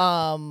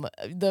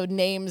the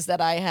names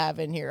that I have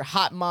in here: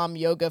 Hot Mom,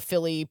 Yoga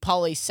Philly,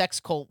 Poly, Sex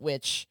Cult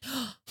Witch.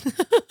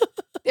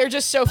 They're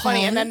just so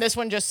funny. And then this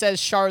one just says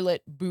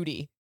Charlotte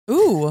Booty.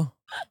 Ooh.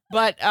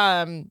 But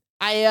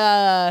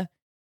I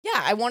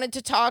wanted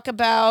to talk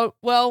about,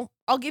 well,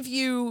 I'll give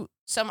you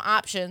some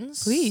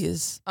options.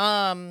 Please.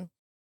 Why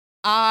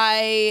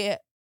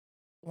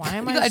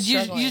am I You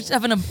struggling? just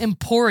have an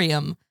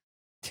emporium.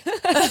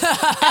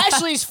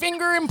 Ashley's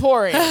Finger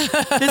Emporium.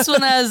 This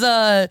one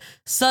has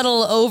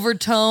subtle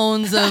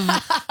overtones of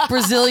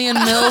Brazilian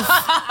MILF.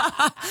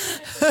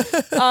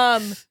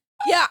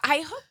 Yeah,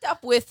 I hooked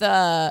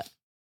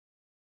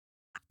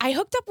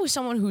up with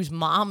someone whose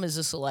mom is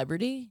a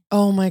celebrity,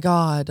 Oh my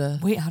God.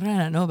 Wait, how did I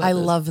not know about I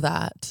this? love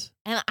that.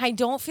 and I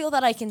don't feel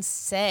that I can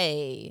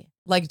say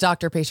Like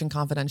doctor-patient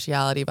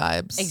confidentiality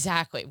vibes.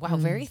 exactly. Wow, Mm.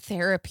 very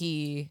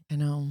therapy. I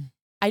know.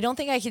 I don't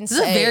think I can This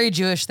say. is a very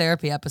Jewish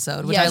therapy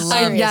episode, which Yes, I love.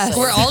 seriously. Yes.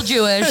 We're all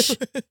Jewish.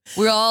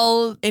 We're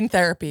all In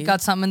therapy.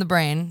 got something in the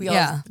brain. we all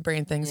Yeah. have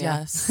brain things, Yeah.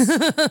 yes.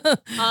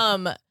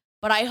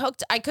 But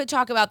I could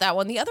talk about that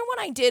one. The other one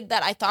I did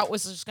that I thought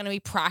was just going to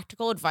be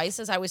practical advice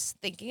is I was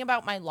thinking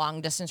about my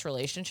long distance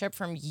relationship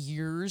from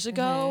years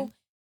ago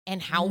and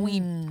how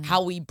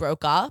we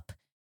broke up.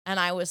 And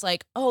I was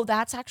like, oh,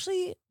 that's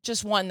actually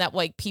just one that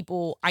like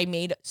I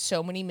made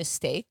so many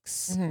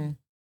mistakes Mhm.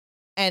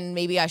 and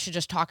maybe I should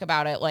just talk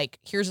about it. Like,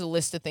 here's a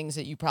list of things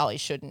that you probably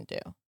shouldn't do.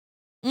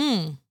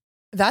 Mm.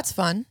 That's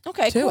fun.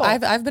 Okay, too. cool.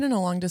 I've been in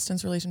a long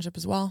distance relationship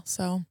as well,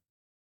 so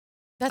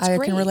That's I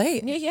great. can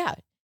relate. Yeah, yeah.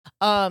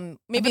 I've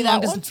Maybe been that long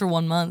one. distance for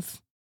 1 month,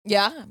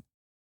 Yeah.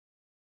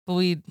 but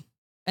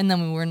and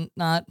then we were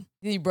not.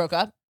 You broke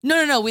up.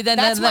 No. We then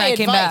That's my I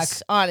came back.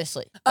 advice,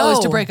 honestly. Oh, it was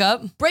to Oh. break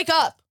up. Break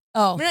up.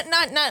 Oh,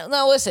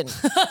 No, listen.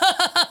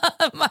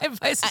 my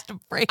advice is to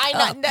break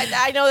up.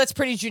 I know that's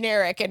pretty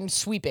generic and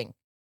sweeping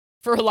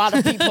for a lot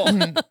of people,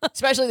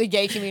 especially the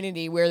gay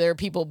community where there are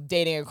people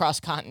dating across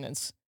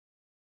continents.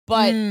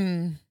 But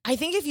Mm. I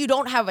think if you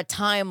don't have a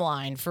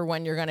timeline for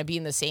when you're going to be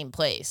in the same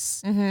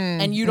place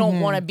Mhm. and you don't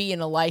Mhm. want to be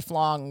in a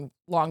lifelong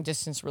long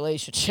distance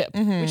relationship,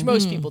 Mhm. which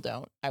most Mhm. people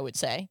don't, I would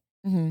say,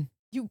 Mhm.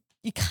 you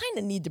kind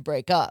of need to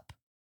break up.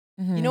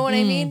 Mhm. You know what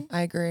I Mm. mean?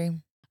 I agree.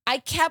 I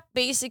kept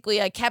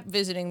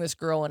visiting this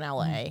girl in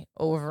LA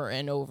over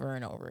and over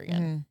and over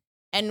again.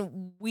 Mhm.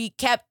 And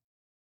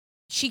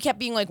she kept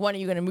being like, when are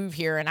you going to move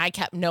here? And I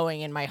kept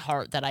knowing in my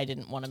heart that I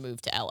didn't want to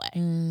move to LA.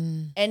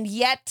 Mm. And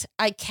yet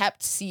I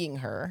kept seeing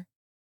her,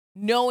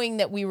 knowing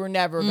that we were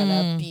never going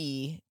to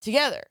be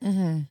together.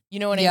 Mhm. You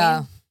know what I Yeah.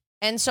 mean?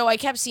 And so I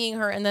kept seeing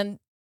her, and then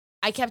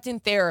I kept in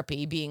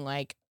therapy being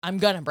like, I'm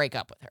going to break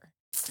up with her.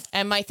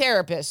 And my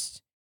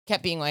therapist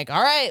kept being like,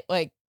 all right,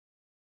 like,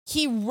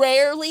 he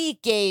rarely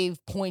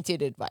gave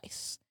pointed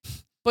advice.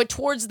 But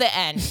towards the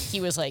end,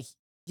 he was like,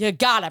 you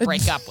gotta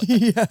break up with her.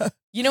 Yeah.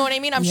 You know what I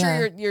mean? I'm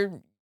Yeah.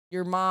 sure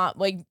your mom,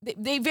 like,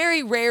 they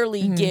very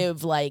rarely Mhm.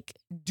 give, like,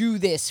 do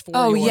this for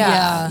Oh your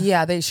yeah. mom.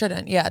 Yeah, they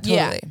shouldn't. Yeah, totally.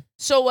 Yeah.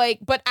 So, like,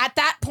 but at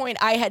that point,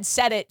 I had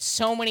said it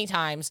so many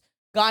times,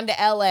 gone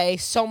to LA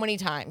so many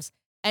times,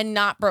 and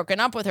not broken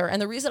up with her.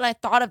 And the reason I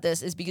thought of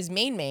this is because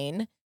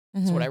Main,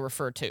 that's Mhm. what I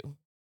refer to,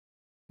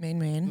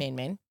 Main.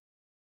 Main,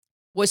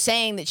 was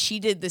saying that she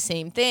did the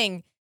same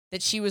thing,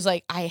 that she was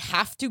like, I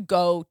have to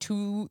go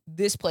to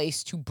this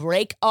place to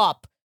break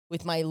up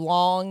with my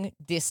long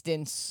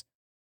distance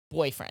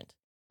boyfriend.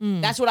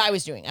 Mm. That's what I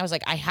was doing. I was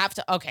like, I have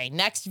to, okay,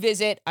 next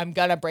visit, I'm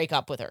gonna break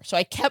up with her. So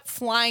I kept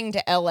flying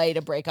to LA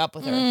to break up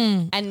with her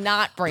Mm. and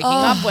not breaking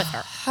up with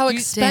her. How You-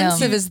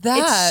 expensive damn. is that?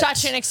 It's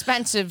such an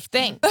expensive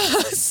thing.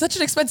 Such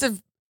an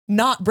expensive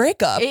not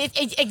breakup.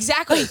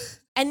 Exactly.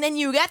 And then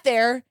you get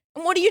there,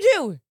 and what do?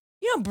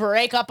 You don't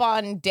break up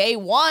on day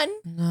one.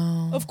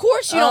 No. Of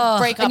course you don't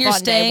break up and you're on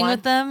day staying one.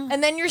 with them.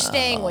 And then you're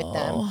staying with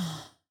them.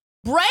 Oh.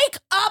 Break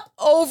up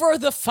over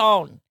the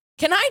phone.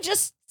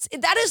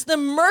 That is the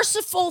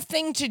merciful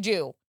thing to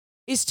do,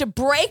 is to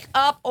break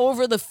up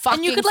over the fucking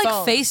And you could like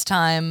phone.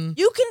 FaceTime.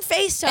 You can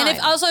FaceTime. And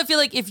I feel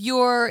like if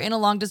you're in a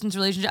long distance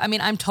relationship, I mean,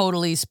 I'm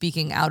totally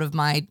speaking out of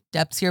my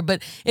depths here,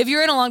 but if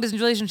you're in a long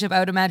distance relationship, I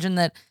would imagine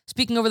that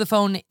speaking over the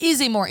phone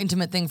is a more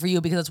intimate thing for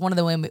you because it's one of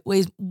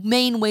the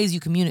main ways you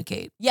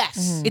communicate. yes.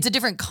 Mhm. It's a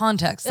different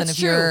context than That's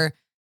if you're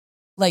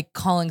like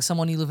calling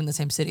someone you live in the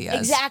same city as.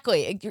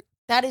 Exactly.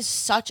 That is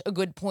such a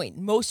good point.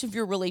 Most of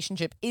your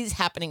relationship is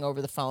happening over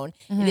the phone.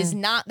 It is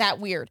not that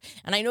weird.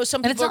 And I know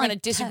some And it's people are not going to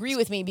like disagree text.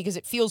 with me because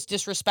it feels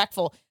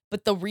disrespectful.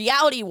 But the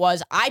reality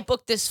was I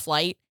booked this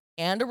flight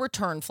and a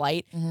return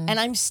flight, and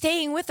I'm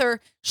staying with her.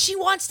 She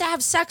wants to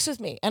have sex with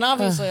me, and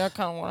obviously I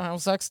kind of want to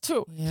have sex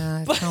too.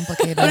 Yeah, it's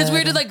complicated. But it's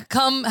weird to like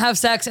come have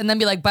sex and then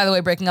be like, by the way,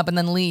 breaking up and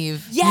then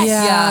leave. Yes.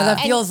 Yeah, that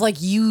And- feels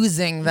like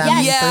using them.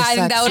 Yes. Yeah, for I think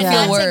sex. that would Yeah. feel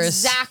That's worse.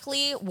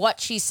 exactly what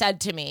she said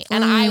to me.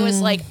 And I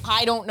was like,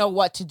 I don't know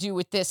what to do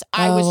with this.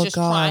 I was Oh, just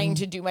God. trying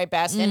to do my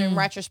best. And in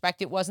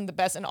retrospect, it wasn't the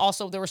best. And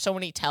also, there were so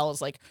many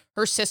tells. Like,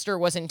 her sister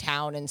was in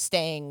town and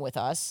staying with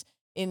us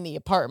in the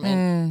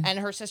apartment. And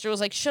her sister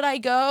was like, should I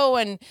go?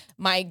 And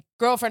my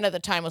girlfriend at the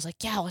time was like,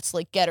 yeah, let's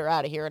like get her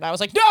out of here. And I was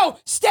like, no,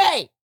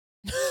 stay.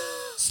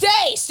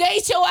 Stay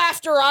till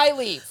after I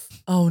leave.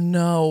 Oh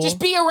no. Just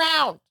be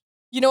around.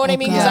 You know what I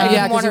mean? God. Because I didn't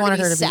Yeah, 'cause want you her wanted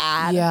to her be to be-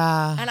 sad.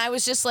 yeah. And I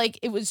was just like,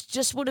 it was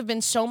just would have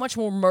been so much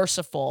more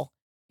merciful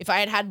if I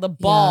had had the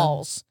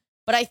balls.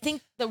 But I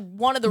think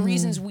one of the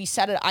reasons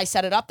I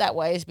set it up that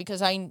way is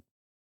because I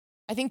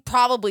think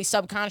probably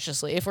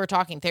subconsciously, if we're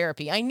talking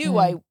therapy, I knew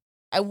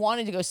I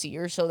wanted to go see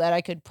her so that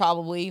I could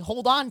probably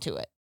hold on to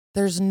it.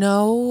 There's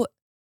no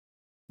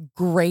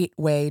great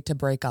way to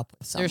break up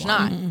with someone. There's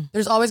not.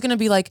 There's always going to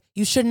be like,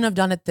 you shouldn't have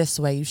done it this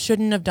way. You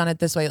shouldn't have done it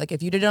this way. Like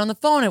if you did it on the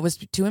phone, it was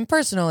too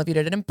impersonal. If you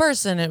did it in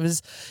person, it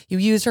was, you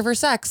used her for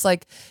sex.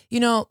 Like,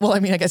 well, I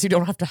mean, I guess you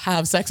don't have to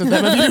have sex with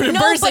them if you do it in No,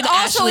 person, but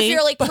also Ashley. if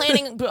you're like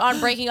planning on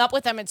breaking up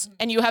with them,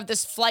 and you have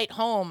this flight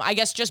home, I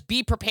guess just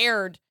be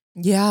prepared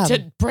Yeah.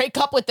 to break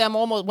up with them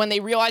almost when they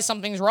realize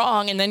something's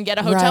wrong and then get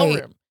a hotel Right.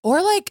 room. Or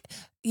like,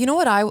 you know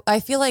what? I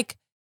feel like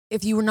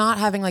if you were not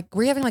having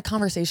were you having like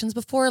conversations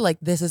before? Like,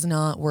 this is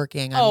not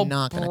working. I'm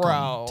not going to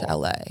come to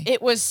LA.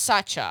 It was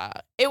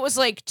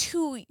like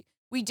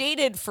we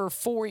dated for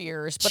 4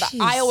 years, but Jeez.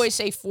 I always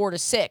say 4 to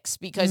 6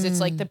 because it's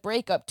like the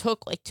breakup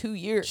took like 2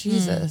 years.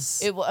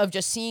 Jesus. Of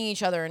just seeing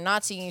each other and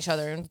not seeing each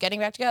other and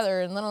getting back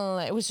together. And then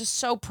it was just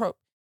so it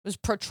was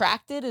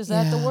protracted. Is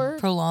that the Yeah. word?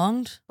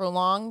 Prolonged?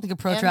 Prolonged. I think a and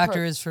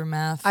protractor is for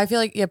math. I feel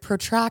like,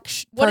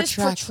 protraction. What is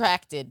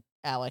protracted,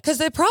 Alex? Because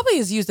it probably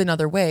is used in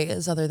other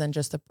ways other than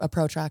just a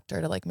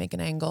protractor to like make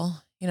an angle,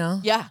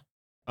 Yeah.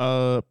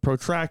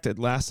 Protracted,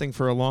 lasting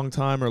for a long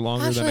time or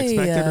longer than Actually,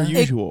 expected or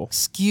usual.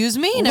 Excuse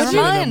me? What Never did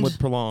you- Synonym mind. with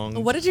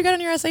prolonged. What did you get on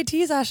your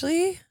SATs,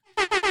 Ashley?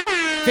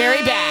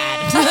 Very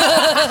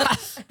bad.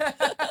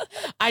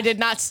 I did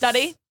not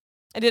study.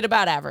 I did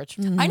about average.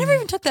 I never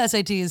even took the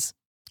SATs.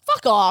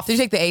 Fuck off. Did you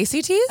take the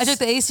ACTs? I took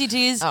the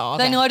ACTs. Oh,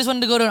 Then I okay. knew I just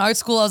wanted to go to an art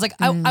school. I was like,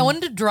 I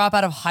wanted to drop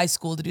out of high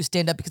school to do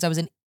stand up because I was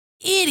an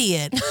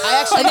idiot.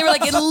 And they were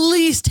like, at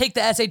least take the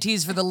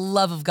SATs for the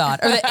love of God,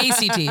 or the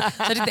ACT.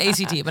 So I took the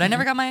ACT, but I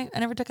never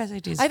took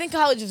SATs. I think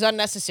college is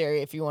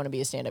unnecessary if you want to be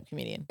a stand-up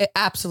comedian. It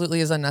absolutely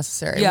is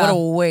unnecessary. Yeah. What a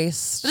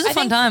waste. It was a I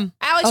fun think time.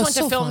 Alex Oh, went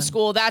to so film fun.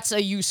 school. That's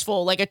a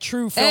useful, like a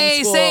true film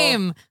Hey, school.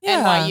 same.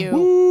 Yeah. NYU.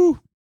 Woo!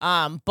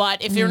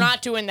 But if you're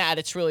not doing that,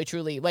 it's really,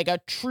 truly like a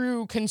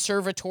true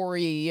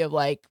conservatory of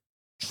like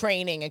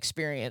training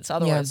experience.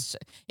 Otherwise,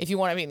 if you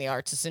want to be in the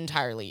arts, it's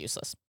entirely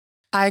useless.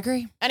 I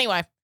agree.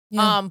 Anyway,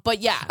 Yeah. but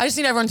yeah. I just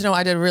need everyone to know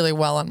I did really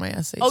well on my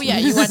SATs. Oh yeah,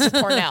 you went to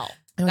Cornell.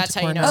 I went That's to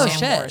how you know Cornell. Sam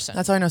shit. Morrison.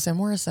 That's how I know Sam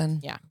Morrison.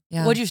 Yeah.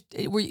 Yeah.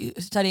 Were you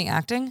studying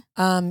acting?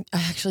 I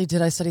actually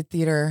did. I studied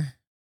theater.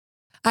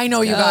 I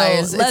know you go.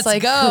 guys. Let's it's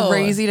like go.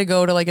 crazy to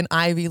go to like an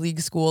Ivy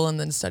League school and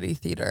then study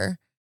theater.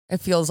 It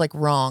feels like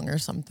wrong or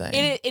something.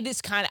 It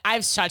is kind of. I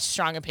have such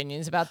strong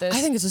opinions about this. I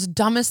think it's the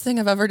dumbest thing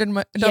I've ever done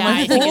my Yeah,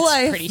 I think whole it's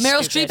life. pretty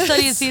Meryl stupid. Streep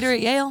studies theater at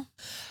Yale.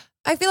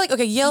 I feel like,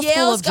 okay, Yale School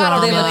Yale's of got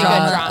Drama. a really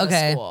Drama. good drama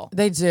Okay. school.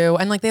 They do.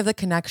 And like they have the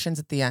connections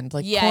at the end.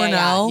 Like Yeah,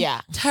 Cornell.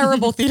 yeah.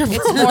 Terrible theater It's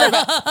program. more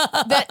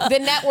about the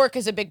network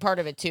is a big part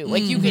of it too.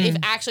 Like you could,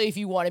 if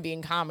you want to be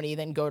in comedy,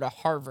 then go to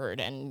Harvard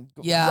and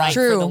Yeah. write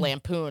for True. the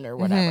Lampoon or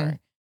whatever.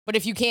 But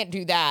if you can't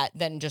do that,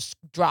 then just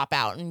drop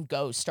out and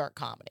go start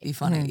comedy. Be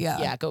funny. Yeah.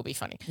 Yeah, go be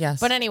funny. Yes.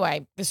 But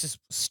anyway, this is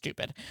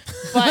stupid.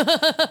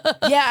 But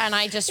yeah, and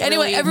I just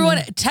Anyway, really, everyone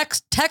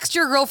text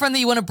your girlfriend that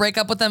you want to break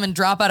up with them and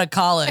drop out of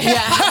college.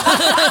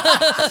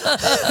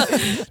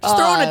 Just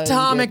throw an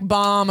atomic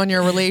bomb on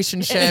your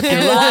relationship,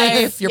 your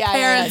life. Your Yeah,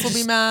 parents yeah, will be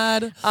just-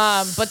 mad.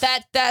 But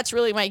that's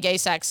really my gay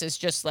sex is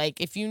just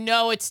like if you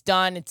know it's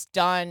done, it's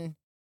done.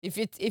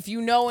 If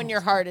you know in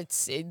your heart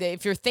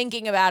if you're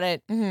thinking about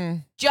it,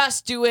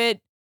 just do it.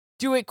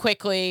 Do it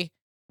quickly.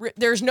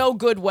 There's no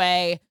good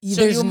way. So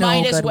There's you no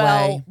might as good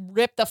well way.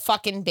 rip the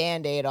fucking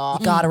Band-Aid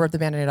off. Gotta rip the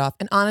Band-Aid off.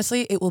 And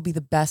honestly, it will be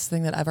the best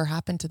thing that ever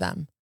happened to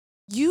them.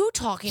 You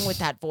talking with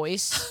that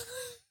voice,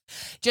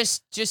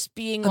 just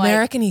being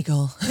American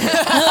Eagle.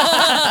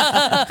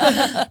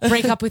 like,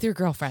 break up with your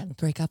girlfriend.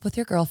 Break up with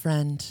your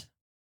girlfriend.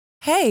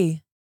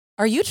 Hey,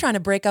 are you trying to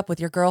break up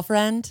with your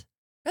girlfriend?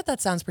 I bet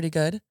that sounds pretty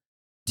good.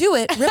 Do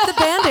it. Rip the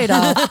Band-Aid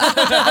off.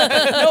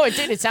 No, it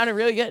did. It sounded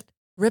really good.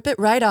 Rip it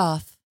right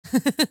off.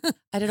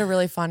 I did a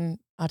really fun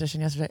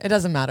audition yesterday. It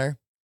doesn't matter.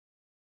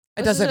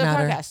 It This is doesn't a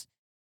matter.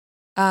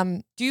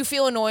 podcast. Do you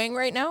feel annoying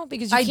right now?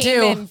 Because you I came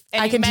do. in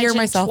and I you can hear mentioned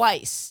myself.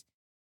 twice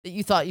that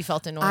you thought you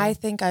felt annoying. I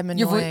think I'm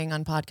Your vo- annoying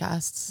on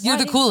podcasts. You're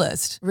the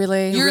coolest.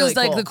 Really? You're You're really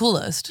like cool. the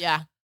coolest.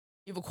 Yeah,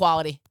 you have a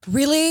quality.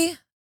 Really?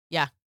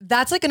 Yeah.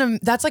 That's like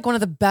one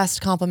of the best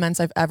compliments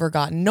I've ever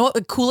gotten. No,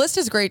 the coolest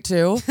is great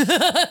too.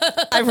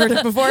 I've heard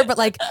it before, but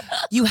like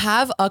you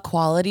have a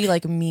quality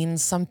like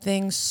means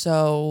something.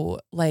 So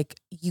like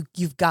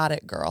you've got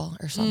it, girl,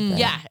 or something.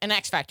 Yeah, an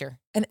X factor.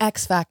 An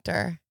X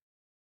factor.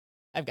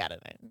 I've got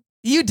it.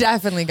 You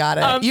definitely got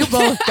it. You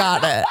both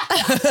got it.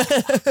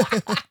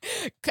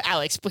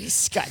 Alex,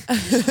 please cut.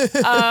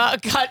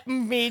 Cut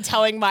me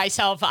telling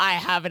myself I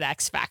have an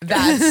X factor.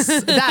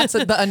 That's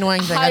the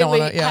annoying thing. I don't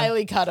want to. Yeah.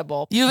 Highly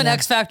cuttable. You have an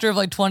X factor of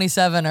like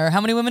 27, or how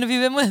many women have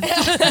you been with?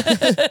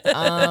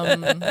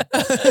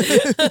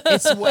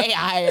 It's way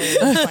higher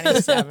than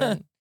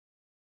 27.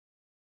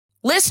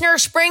 Listener,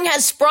 spring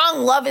has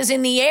sprung, love is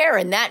in the air,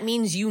 and that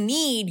means you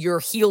need your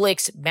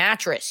Helix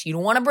mattress. You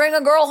don't want to bring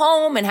a girl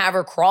home and have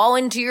her crawl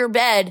into your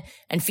bed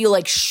and feel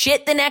like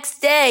shit the next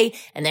day,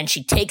 and then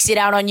she takes it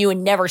out on you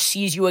and never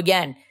sees you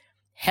again.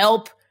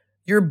 Help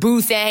your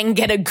boo thang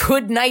get a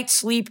good night's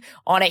sleep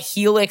on a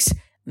Helix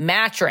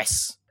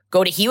mattress.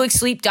 Go to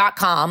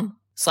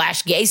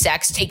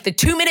helixsleep.com/gaysex, take the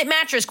 2-minute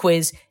mattress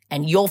quiz,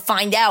 and you'll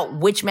find out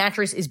which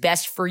mattress is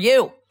best for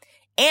you.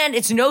 And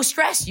it's no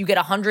stress. You get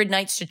 100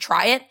 nights to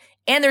try it.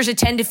 And there's a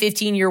 10 to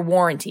 15 year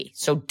warranty.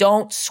 So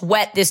don't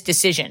sweat this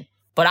decision.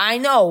 But I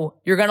know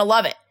you're going to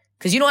love it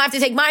because you don't have to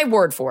take my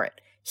word for it.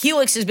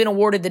 Helix has been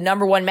awarded the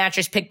 #1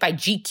 mattress picked by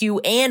GQ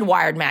and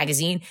Wired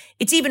Magazine.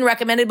 It's even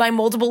recommended by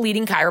multiple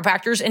leading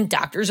chiropractors and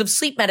doctors of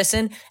sleep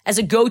medicine as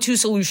a go-to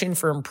solution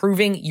for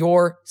improving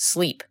your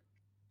sleep.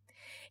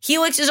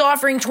 Helix is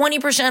offering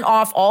 20%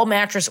 off all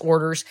mattress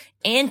orders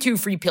and 2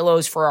 free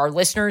pillows for our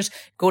listeners.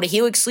 Go to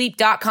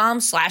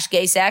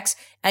helixsleep.com/gaysex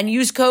and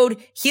use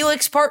code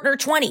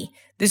HelixPartner20.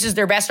 This is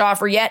their best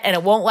offer yet, and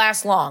it won't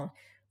last long.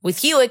 With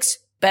Helix,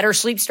 better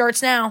sleep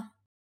starts now.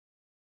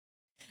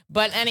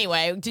 But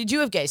anyway, did you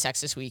have gay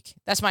sex this week?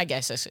 That's my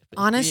gay sex.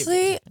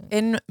 Honestly,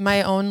 in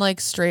my own like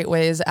straight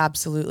ways,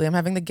 absolutely. I'm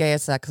having the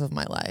gayest sex of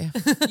my life.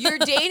 You're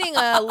dating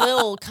a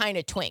little kind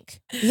of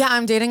twink. Yeah,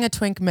 I'm dating a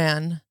twink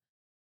man.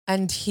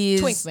 And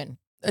he's Twinkman.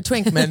 A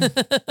twinkman.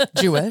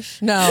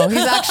 Jewish. No, he's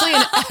actually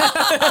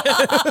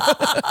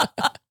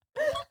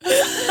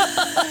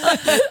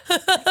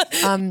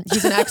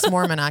he's an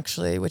ex-Mormon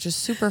actually, which is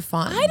super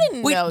fun. I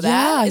didn't know that.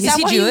 Yeah, is is that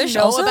he why Jewish you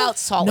know also? about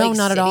Salt Lake No,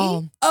 not City? at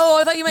all. Oh,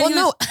 I thought you meant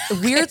Well, he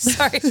was... weird.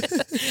 Sorry.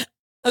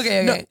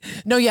 Okay.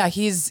 No, yeah,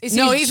 he's Is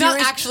no, he he's not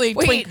Jewish? actually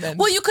Wait, twinkman.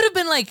 Well, you could have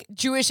been like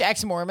Jewish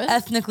ex-Mormon?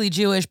 ethnically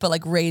Jewish, but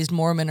like raised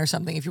Mormon or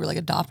something if you were like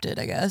adopted,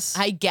 I guess.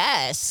 I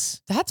guess.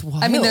 That's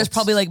wild. I mean, there's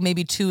probably like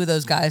maybe 2 of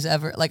those guys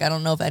ever. Like, I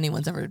don't know if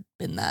anyone's ever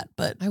been that,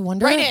 but I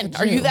wonder. Right if in. a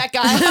Are you Jew- that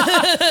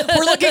guy?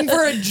 We're looking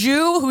for a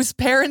Jew whose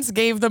parents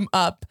gave them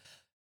up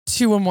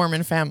to a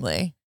Mormon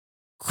family.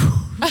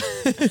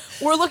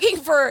 We're looking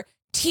for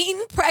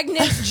teen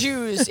pregnant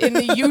Jews in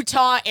the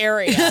Utah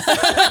area.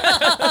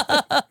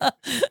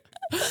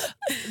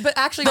 But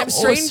actually, I'm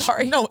so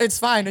sorry. No, it's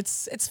fine.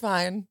 It's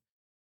fine.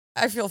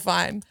 I feel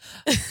fine.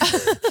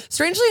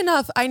 Strangely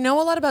enough, I know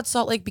a lot about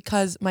Salt Lake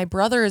because my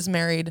brother is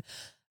married.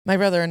 My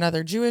brother,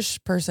 another Jewish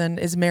person,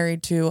 is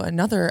married to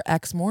another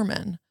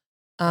ex-Mormon.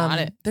 Got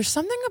it. There's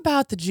something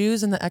about the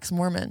Jews and the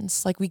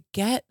ex-Mormons. Like we're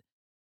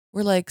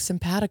like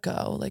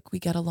simpatico. Like we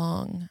get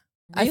along.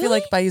 I feel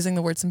Really? like by using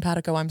the word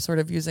simpatico, I'm sort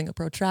of using a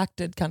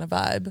protracted kind of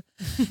vibe.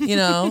 You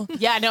know,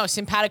 Yeah, no,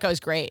 simpatico is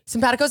great.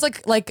 simpatico is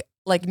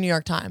like New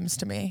York Times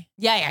to me.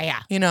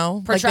 Yeah. You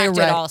know, Protracted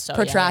like also. Yeah,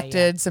 yeah,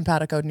 protracted,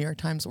 simpatico, New York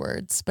Times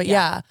words. But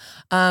Yeah.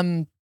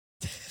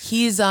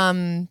 he's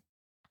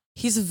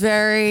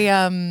very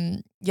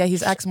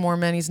he's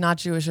ex-Mormon. He's not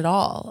Jewish at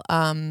all.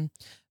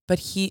 But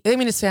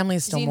his family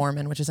is still he-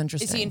 Mormon, which is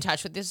interesting. Is he in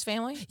touch with his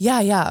family?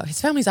 Yeah. His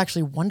family's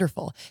actually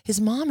wonderful.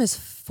 His mom is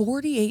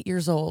 48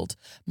 years old.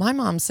 My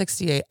mom's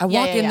 68. I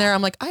walk in there,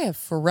 I'm like, I have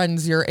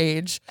friends your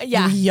age.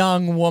 Yeah. You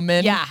young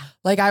woman. Yeah.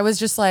 Like I was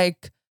just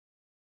like,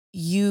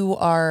 you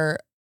are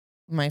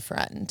my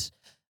friend.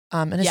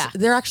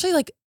 They're actually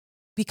like,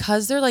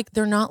 because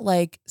they're not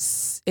like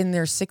in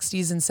their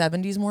 60s and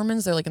 70s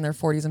Mormons. They're like in their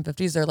 40s and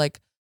 50s. They're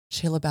like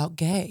chill about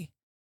gay.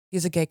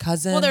 He's a gay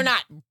cousin. Well, they're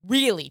not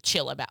really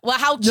chill about. Well,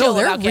 how chill No,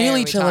 they're about gay are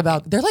really we chill talking?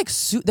 about. They're like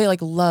they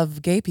like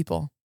love gay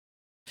people.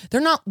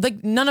 They're not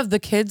like none of the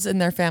kids in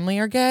their family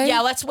are gay.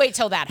 Yeah, let's wait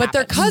till that but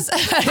their happens.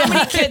 cousin. How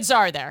many kids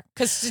are there?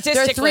 Because There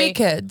statistically, are 3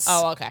 kids.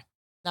 Oh, okay,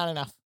 not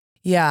enough.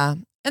 Yeah,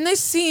 and they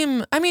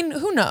seem. I mean,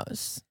 who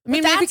knows? I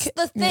mean, That's maybe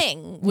the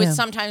thing with Yeah.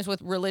 sometimes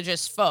with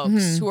religious folks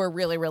Mhm. who are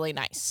really, really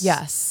nice.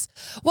 Yes.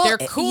 Well,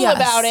 they're cool yes,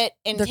 about it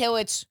until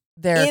it's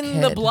they're in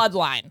the kid.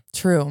 bloodline,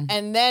 True.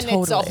 and then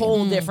it's a Totally.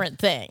 whole different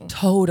thing.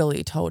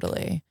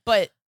 Totally.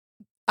 But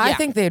I Yeah.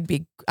 think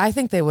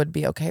they would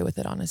be okay with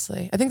it.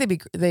 Honestly, I think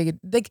they.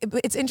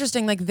 It's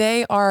interesting. Like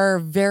they are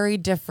very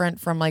different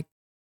from like,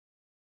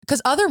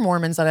 because other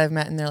Mormons that I've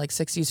met in their like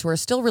 60s who are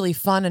still really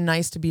fun and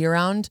nice to be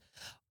around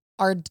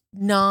are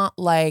not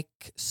like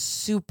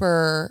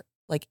super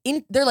like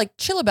they're like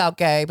chill about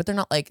gay, but they're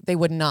not like they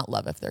would not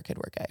love if their kid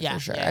were gay Yeah, for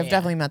sure. yeah, I've yeah.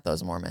 definitely met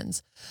those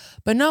Mormons,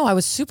 but no, I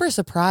was super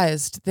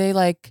surprised.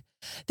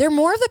 They're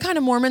more of the kind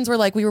of Mormons where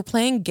like we were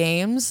playing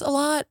games a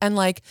lot and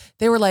like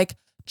they were like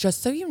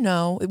just so you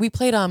know, we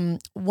played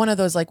one of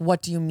those like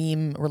what do you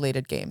meme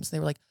related games. They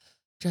were like,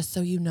 just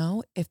so you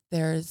know, if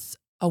there's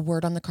a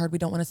word on the card we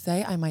don't want to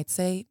say, I might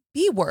say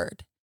B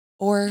word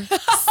or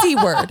C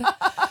word.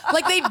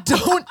 Like they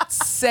don't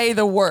say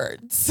the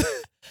words.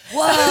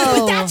 Whoa.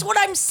 But that's what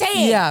I'm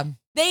saying. Yeah.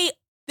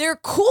 They're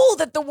cool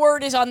that the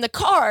word is on the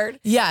card.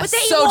 Yeah, but they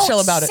so won't chill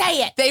about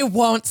say it. They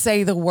won't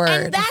say the word.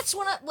 And that's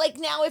when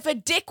now if a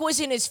dick was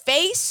in his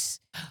face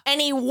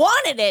and he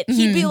wanted it,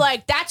 he'd be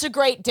like, that's a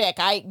great dick.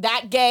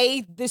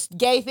 This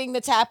gay thing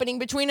that's happening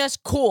between us,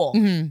 cool.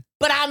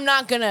 But I'm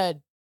not gonna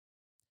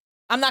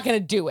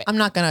do it. I'm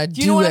not gonna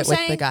do it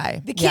with the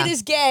guy. The kid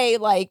is gay,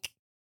 like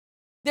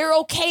they're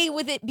okay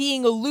with it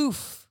being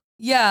aloof.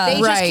 Yeah.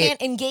 They just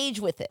can't engage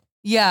with it.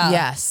 Yeah.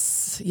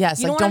 Yes. You know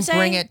like what don't I'm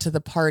bring saying? it to the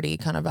party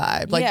kind of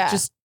vibe. Like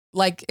just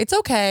like it's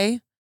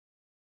okay,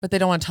 but they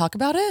don't want to talk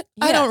about it.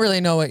 I don't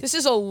really know it. This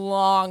is a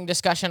long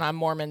discussion on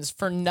Mormons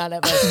for none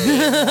of us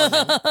being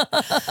Mormon.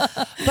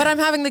 But I'm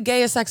having the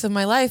gayest sex of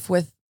my life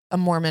with a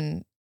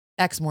Mormon,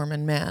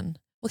 ex-Mormon man.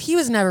 Well, he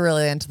was never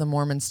really into the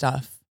Mormon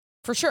stuff.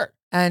 For sure.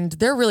 And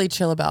they're really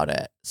chill about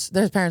it.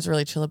 Their parents are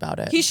really chill about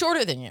it. He's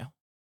shorter than you.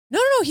 No.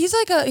 He's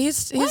like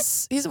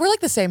we're like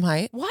the same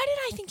height. Why did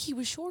I think he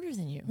was shorter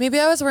than you? Maybe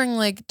I was wearing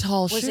like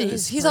tall Was shoes. it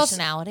his He's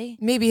personality?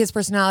 Also, maybe his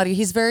personality.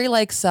 He's very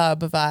like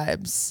sub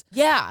vibes.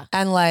 Yeah.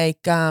 And like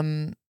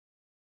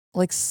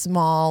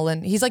small,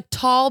 and he's like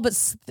tall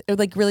but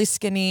like really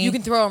skinny. You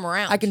can throw him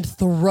around. I can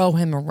throw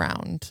him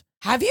around.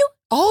 Have you?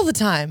 All the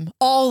time.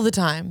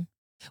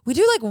 We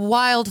do like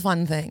wild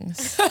fun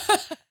things.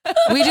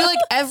 We do like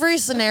every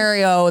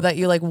scenario that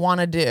you like want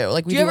to do.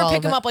 Like we do you ever all pick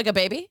of him it. up like a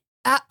baby?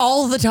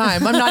 All the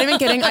time. I'm not even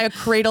kidding. I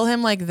cradle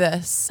him like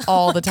this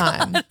all the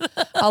time.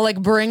 I'll like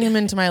bring him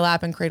into my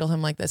lap and cradle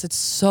him like this. It's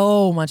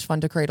so much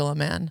fun to cradle a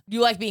man. You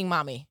like being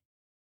mommy?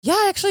 Yeah,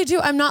 I actually do.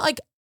 I'm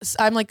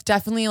like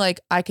definitely like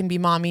I can be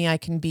mommy, I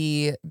can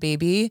be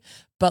baby,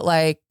 but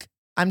like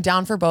I'm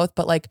down for both.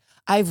 But like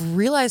I've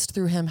realized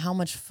through him how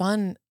much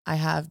fun I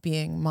have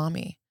being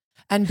mommy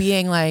and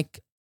being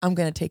like, I'm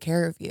going to take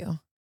care of you.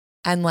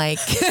 And like,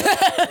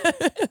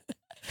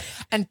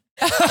 and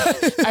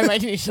I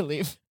might need to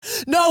leave.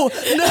 No.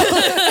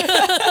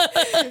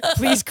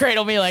 Please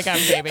cradle me like I'm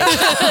baby.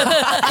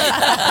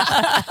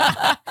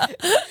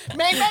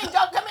 May,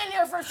 don't come in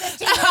here for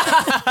 15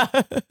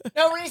 minutes.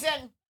 No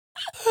reason.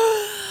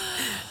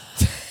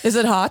 Is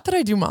it hot that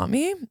I do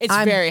mommy? It's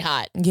very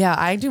hot. Yeah,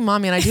 I do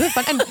mommy and I do it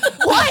fun. And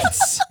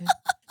what?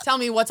 Tell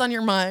me what's on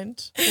your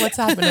mind. What's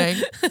happening?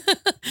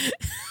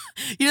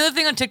 You know the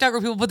thing on TikTok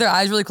where people put their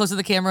eyes really close to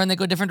the camera and they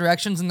go different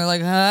directions and they're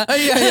like, huh?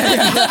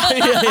 Yeah.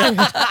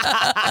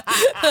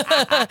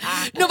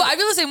 No, but I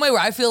feel the same way where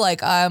I feel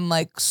like I'm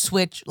like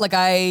switch. Like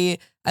I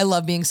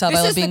love being sub. I This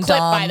love is the being clip,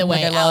 dom. by the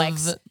way, like,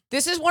 Alex.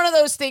 This is one of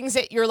those things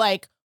that you're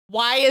like,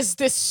 why is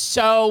this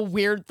so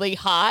weirdly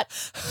hot?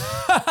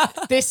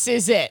 This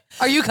is it.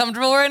 Are you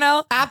comfortable right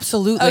now?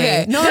 Absolutely.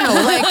 Okay. No.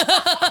 Like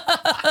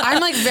I'm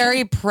like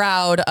very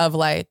proud of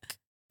like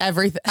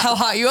everything. How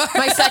hot you are.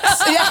 My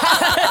sex. Yeah.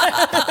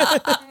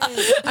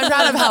 I'm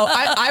proud of how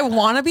I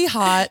want to be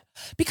hot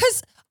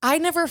because I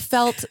never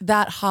felt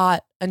that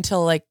hot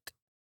until like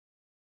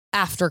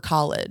after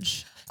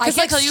college. I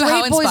can't tell you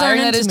how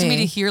inspiring that is to me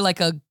to hear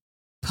like a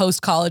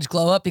post-college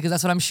glow up because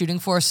that's what I'm shooting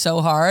for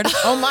so hard.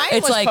 Oh, mine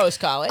It's was like,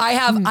 post-college. I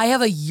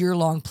have a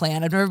year-long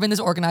plan. I've never been this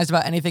organized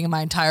about anything in my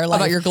entire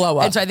life. About your glow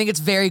up. And so I think it's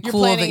very You're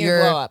cool that planning your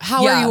you're glow up.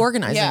 How are you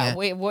organizing Yeah, it?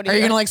 wait, what Are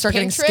you gonna like start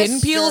getting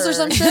skin peels or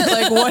some shit?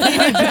 Like what do you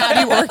how do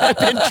you work at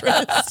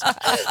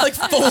Pinterest? Like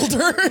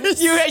folders?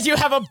 You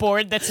have a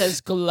board that says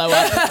glow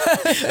up.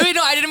 Wait,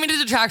 no, I didn't mean to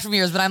detract from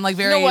yours, but I'm like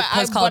very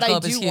post-college glow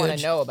up is I do want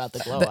huge. to know about the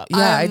glow up.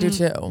 Yeah, I do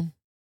too.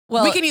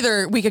 Well,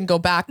 we can go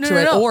back to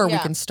it or we Yeah.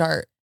 can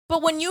start.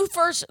 But when you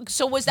first,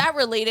 so was that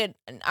related?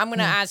 I'm going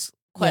to ask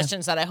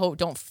questions that I hope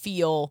don't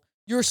feel,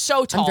 you're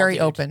so tall. I'm very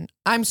dude. open.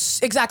 I'm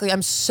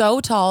so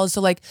tall.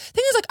 So like,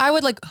 thing is like, I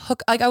would like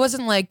hook, like I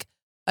wasn't like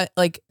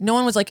no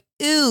one was like,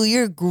 ew,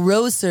 you're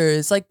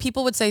grossers. Like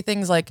people would say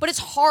things like, But it's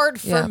hard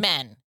for Yeah.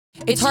 men.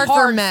 It's hard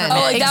for men. Oh,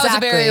 like that was a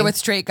Exactly. barrier with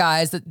straight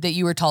guys that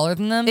you were taller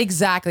than them?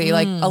 exactly.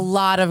 Like a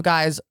lot of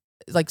guys,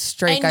 like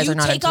straight And guys you are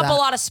not take into up that. a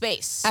lot of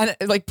space. And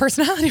like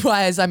personality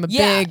wise, I'm a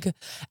Yeah. big,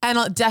 and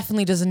it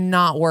definitely does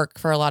not work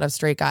for a lot of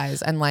straight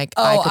guys. And like,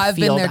 Oh, I could I've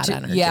been feel there that too.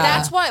 energy. Yeah.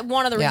 That's why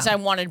one of the reasons Yeah. I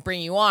wanted to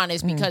bring you on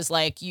is because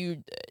like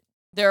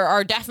there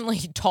are definitely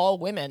tall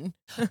women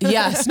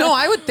Yes. No,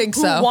 I would think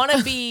who so. want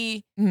to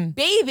be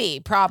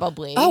baby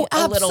probably Oh,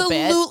 a little absolutely.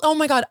 bit. Oh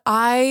my God.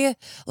 I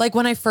like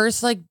when I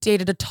first like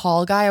dated a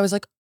tall guy, I was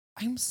like,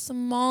 I'm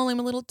small, I'm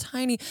a little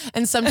tiny.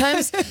 And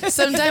sometimes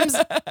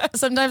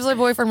my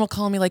boyfriend will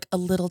call me like a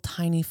little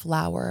tiny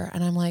flower.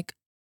 And I'm like,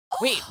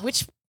 Wait,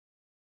 which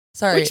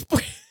sorry,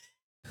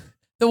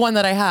 the one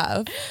that I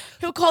have.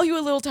 he'll call you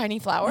a little tiny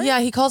flower? Yeah,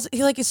 he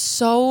like is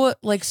so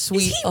like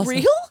sweet. Is he also.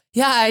 real?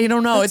 Yeah, I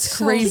don't know. It's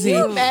crazy. Can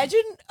you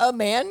imagine a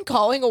man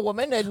calling a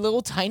woman a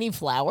little tiny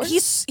flower? He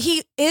is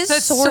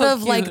That's sort so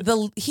of like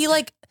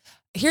cute.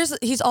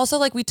 he's also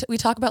like we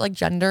talk about like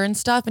gender and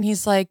stuff, and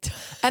he's like,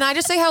 and I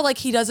just say how like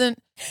he doesn't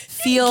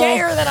feel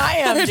gayer than I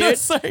am, dude.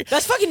 Sorry.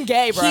 That's fucking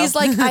gay, bro. He's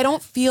like,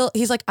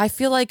 I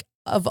feel like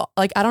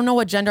I don't know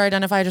what gender I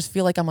identify. I just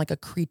feel like I'm like a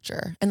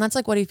creature. And that's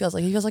like what he feels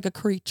like. He feels like a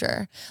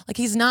creature. Like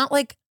he's not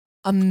like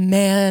a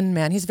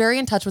man. He's very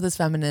in touch with his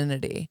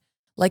femininity.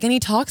 Like, and he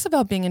talks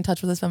about being in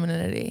touch with his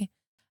femininity.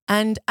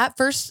 And at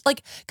first,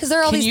 like, because there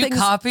are all these things. Can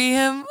you copy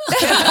him?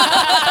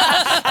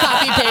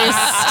 Copy paste.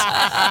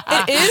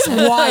 It is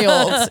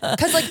wild.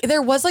 Because like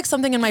there was like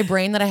something in my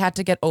brain that I had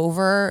to get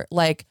over.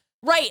 Like,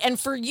 right. And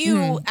for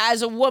you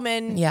as a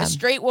woman, Yeah. a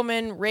straight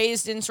woman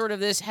raised in sort of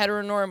this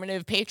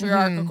heteronormative,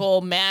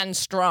 patriarchal man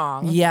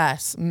strong.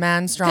 yes,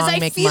 man strong, Because I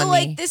make feel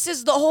money. like this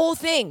is the whole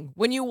thing.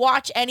 When you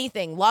watch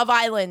anything, Love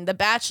Island, The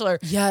Bachelor,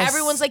 Yes.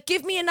 everyone's like,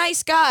 give me a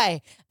nice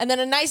guy. And then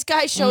a nice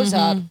guy shows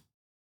up.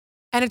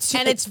 and it's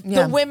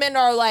The women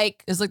are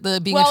like, It's like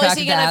the being well, is attracted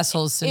he to gonna,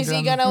 assholes syndrome. Is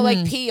he gonna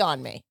like pee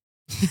on me?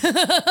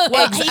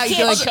 Well, he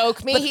can't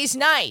choke me. He's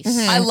nice.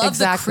 I love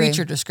Exactly. the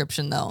creature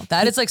description though.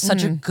 That is like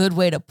such a good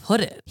way to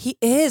put it. He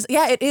is.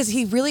 Yeah, it is.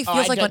 He really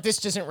feels like this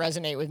doesn't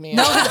resonate with me.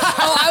 No,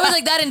 I was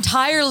like that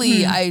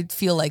entirely. I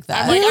feel like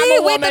that. I'm like, Really?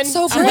 I'm a Wait, woman. that's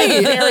so I'm like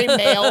great. very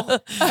male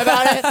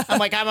about it. I'm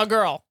like, I'm a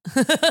girl.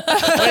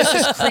 What is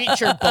this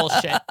creature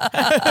bullshit?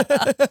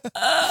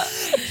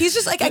 he's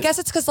just like, I guess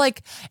it's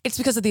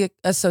because of the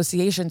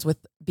associations with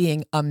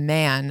being a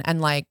man.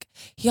 And like,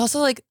 he also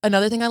like,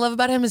 another thing I love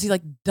about him is he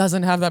like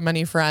doesn't have that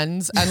many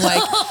friends. And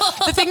like,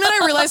 the thing that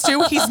I realized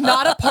too, he's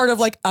not a part of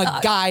like a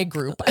guy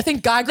group. I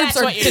think guy groups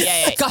That's are what you-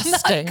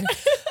 disgusting.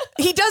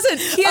 He doesn't.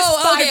 He has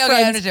Oh, 5 okay, I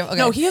friends. understand. Okay.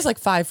 No, he has like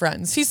 5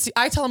 friends.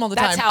 I tell him all the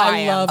That's time. how I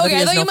am. love that Okay, he I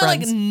has thought no you meant like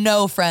friends.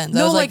 no friends. I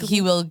No, was like, like-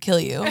 he will kill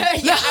you.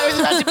 Yeah, I was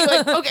about to be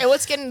like, okay,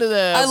 let's get into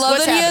the. I love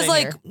what's that he has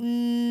happening like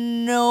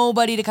here.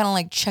 nobody to kind of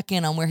like check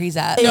in on where he's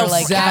at. No, Or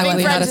like exactly.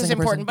 Having Not a friends is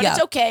single important, but person.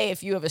 it's okay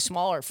if you have a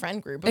smaller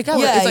friend group. It got,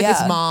 Yeah, it's like yeah.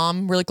 his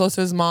mom, really close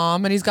to his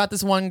mom, and he's got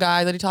this one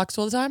guy that he talks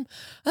to all the time.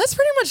 That's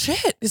pretty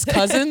much it. His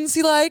cousins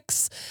he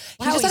likes.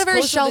 Wow, he just had he's a very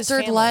close with his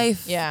sheltered family.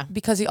 life. Yeah.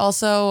 Because he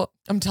also,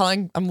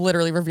 I'm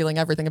literally revealing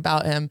everything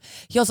about him.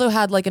 He also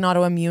had like an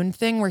autoimmune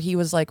thing where he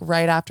was like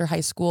right after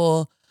high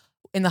school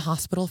in the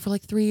hospital for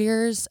like 3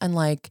 years and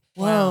like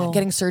Whoa.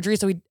 getting surgery.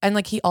 So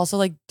he also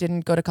like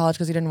didn't go to college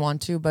because he didn't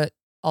want to, but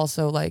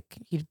also like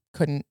he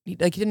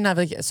didn't have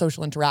like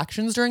social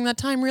interactions during that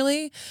time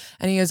really,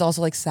 and he was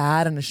also like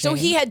sad and ashamed. So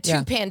he had 2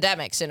 Yeah.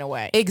 pandemics in a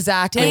way.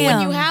 Exactly. And Damn.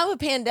 when you have a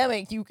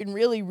pandemic, you can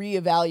really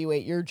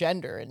reevaluate your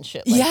gender and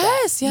shit like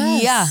Yes. Yeah.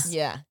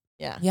 that.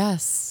 Yeah.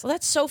 Yes. Well,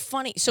 that's so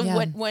funny. So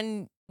Yeah.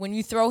 when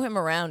you throw him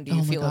around, do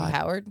you Oh my feel God.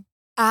 empowered?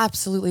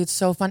 Absolutely. It's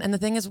so fun. And the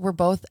thing is, we're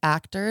both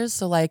actors.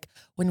 So like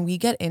when we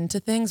get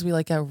into things, we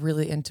like get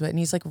really into it. And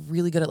he's like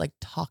really good at like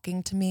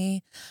talking to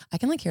me. I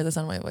can like hear this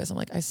on my voice. I'm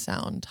like, I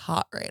sound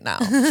hot right now.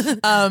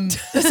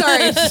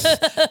 Sorry.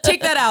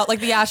 Take that out.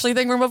 Like the Ashley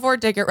thing from before,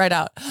 take it right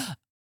out.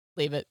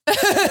 Leave it.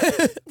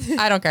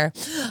 I don't care.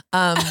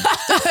 But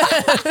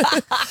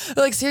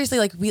like seriously,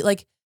 like we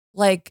like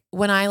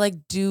when I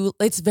like do,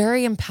 it's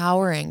very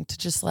empowering to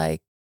just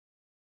like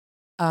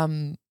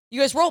You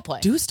guys role play.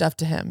 do stuff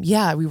to him.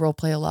 Yeah, we role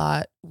play a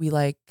lot.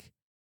 We'll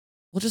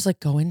just like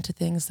go into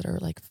things that are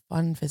like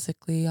fun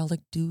physically. I'll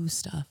like do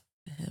stuff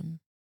to him.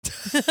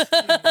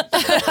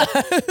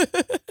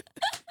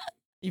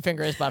 You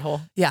finger his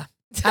butthole. Yeah,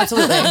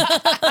 absolutely.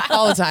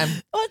 All the time.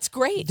 Oh, that's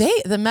great.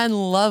 The men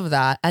love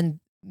that. And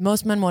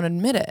most men won't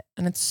admit it.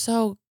 And it's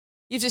so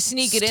You just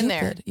sneak it in there.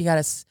 stupid. You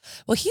gotta,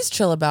 well, he's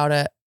chill about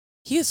it.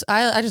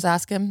 I just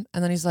ask him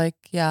and then he's like,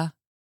 yeah.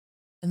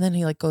 And then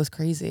he like goes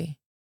crazy.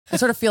 I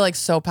sort of feel like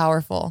so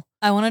powerful.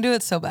 I want to do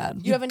it so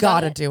bad. You haven't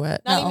gotta done it? do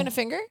it. Not No. even a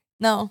finger?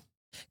 No.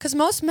 Because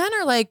most men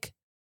are like,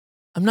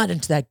 I'm not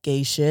into that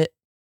gay shit.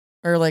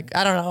 Or like,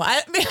 I don't know.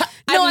 I've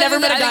never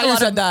met a guy who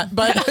said that,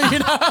 but you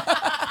know.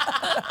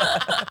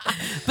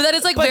 But that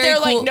is like But very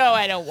they're cool. like, no,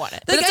 I don't want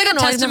it. But Like, it's I like a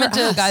don't know, I've testament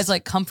never to a guy's asked.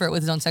 like comfort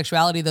with his own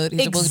sexuality that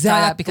he's able to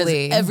try that because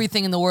Exactly.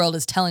 everything in the world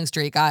is telling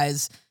straight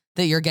guys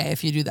that you're gay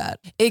if you do that.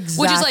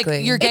 Exactly. Which is like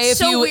you're gay It's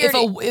if so you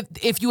weird.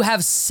 if you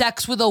have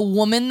sex with a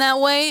woman that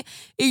way.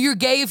 You're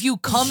gay if you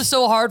come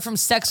so hard from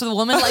sex with a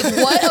woman. Like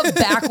what a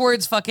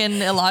backwards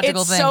fucking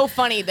illogical It's thing. so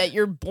funny that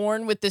you're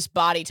born with this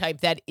body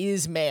type that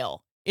is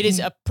male. It is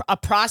a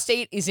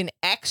prostate is an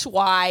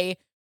XY.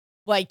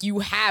 Like you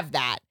have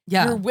that.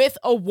 Yeah. You're with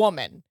a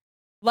woman.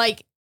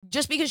 Like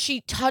just because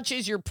she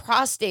touches your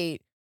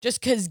prostate, just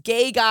because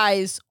gay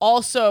guys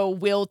also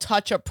will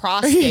touch a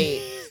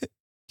prostate.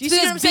 Do you see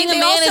what I'm Because saying? being a They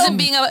man also- isn't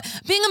being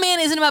a man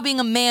isn't about being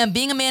a man.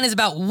 Being a man is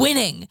about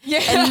winning Yeah.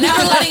 and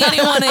never letting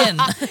anyone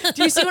in.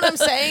 Do you see what I'm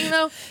saying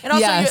though? And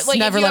also, Yes, like,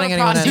 never if you letting have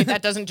a anyone prostate, in.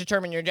 that doesn't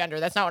determine your gender.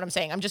 That's not what I'm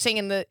saying. I'm just saying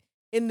in the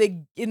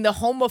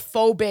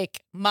homophobic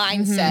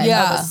mindset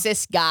Yeah. of a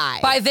cis guy.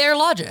 By their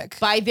logic.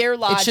 By their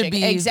logic, should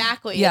be-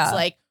 exactly. yeah. It's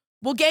like,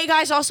 well, gay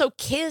guys also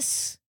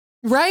kiss.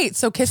 Right.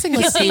 So kissing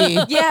must be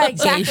Yeah,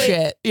 exactly. gay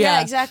shit.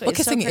 Yeah, exactly. Well,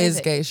 It's so kissing is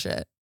crazy. gay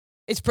shit.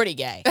 It's pretty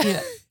gay.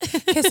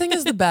 Kissing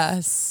is the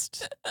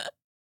best.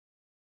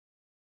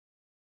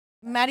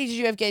 Maddie, did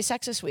you have gay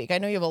sex this week? I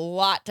know you have a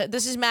lot.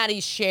 This is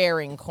Maddie's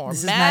sharing corner. This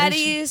is Maddie's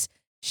Maddie's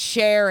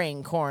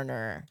sharing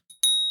corner.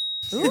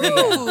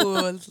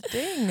 Ooh,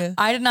 dang.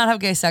 I did not have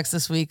gay sex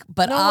this week,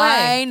 but No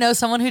I way. know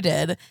someone who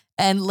did.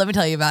 And let me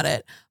tell you about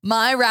it.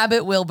 My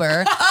rabbit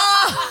Wilbur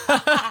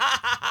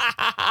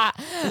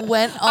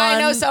went on. I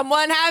know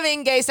someone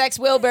having gay sex,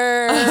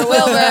 Wilbur.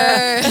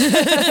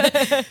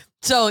 Wilbur.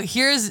 So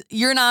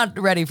you're not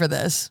ready for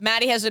this.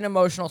 Maddie has an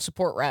emotional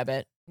support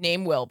rabbit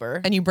named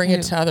Wilbur. And you bring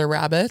it to other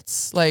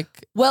rabbits, like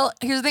Well,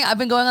 here's the thing. I've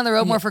been going on the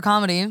road more for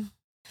comedy.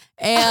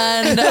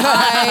 And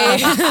I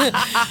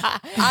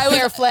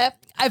Hair flip.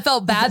 I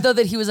felt bad though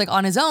that he was like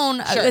on his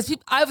own. Sure.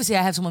 Obviously,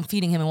 I have someone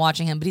feeding him and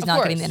watching him, but he's Of not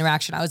course. getting the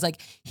interaction. I was like,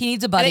 he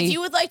needs a buddy. And if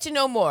you would like to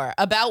know more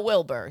about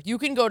Wilbur, you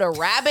can go to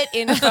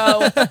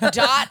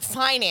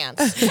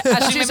rabbitinfo.finance.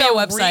 Which is made me a a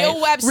website.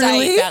 real website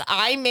Really? that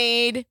I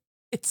made.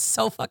 It's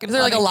so fucking is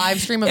there like a funny. live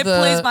stream of It the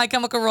plays My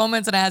Chemical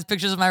Romance and it has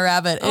pictures of my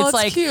rabbit. Oh, it's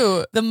that's like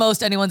cute. the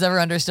most anyone's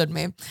ever understood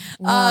me.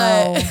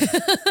 Wow.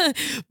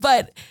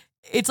 But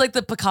it's like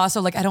the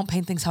Picasso, like I don't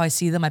paint things how I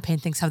see them, I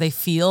paint things how they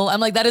feel. I'm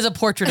like, that is a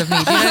portrait of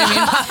me. Do you know what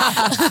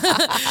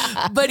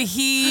I mean? But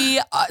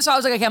so I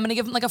was like, okay, I'm gonna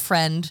give him like a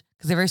friend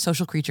because they're very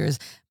social creatures.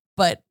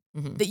 But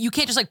that you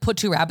can't just like put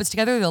two rabbits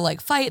together. They'll like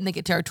fight and they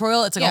get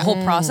territorial. It's like a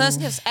whole process.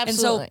 Yes, And so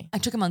absolutely. I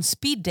took him on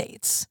speed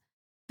dates.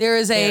 There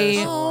is There's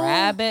a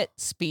rabbit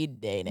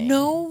speed dating.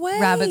 no way.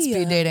 rabbit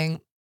speed dating.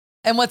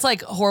 And what's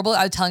like horrible,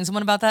 I was telling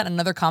someone about that, and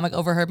another comic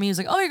overheard me. He was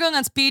like, oh, you're going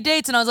on speed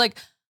dates? And I was like,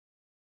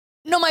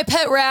 no, my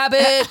pet rabbit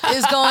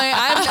is going.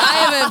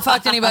 I haven't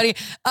fucked anybody.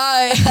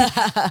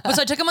 But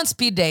so I took him on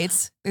speed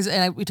dates,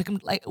 and we took him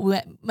we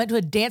went to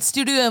a dance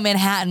studio in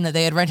Manhattan that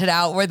they had rented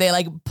out, where they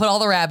like put all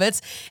the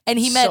rabbits, and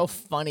he met So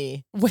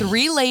funny.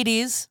 3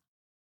 ladies.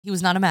 He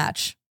was not a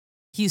match.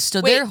 He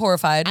stood Wait, there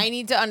horrified. I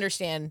need to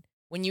understand,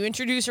 when you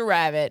introduce a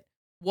rabbit,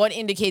 what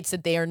indicates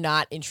that they are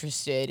not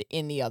interested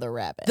in the other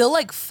rabbit? They'll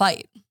like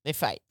fight. They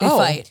fight. They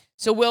fight.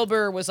 So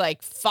Wilbur was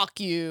like, fuck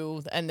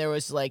you, and there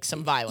was like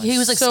some violence. He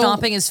was like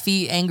stomping his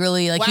feet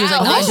angrily, like wow, he was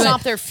like they not doing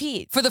stomp their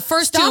feet. for the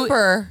first two.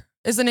 Stomper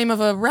is the name of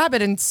a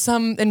rabbit in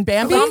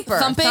Bambi. Thumper.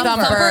 Thumping,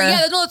 Thumper. thumper.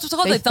 Yeah, no, that's what's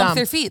called. They They thump thump.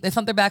 their feet. They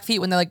thump their back feet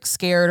when they're like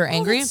scared or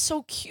angry. Oh, that's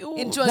so cute.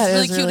 It's That really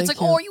is cute. really It's like,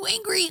 cute. oh, are you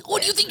angry? Or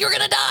do you think you're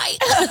gonna die?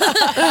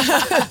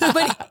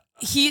 But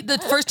the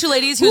first 2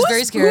 ladies, he was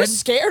very scared. Who's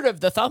scared of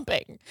the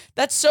thumping?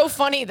 That's so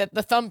funny that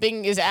the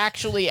thumping is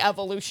actually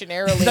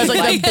evolutionarily. That's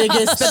like the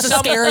biggest, that's the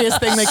scariest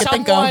thing they could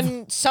think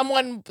of.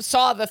 Someone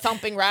saw the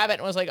thumping rabbit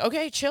and was like,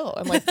 okay, chill,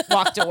 and like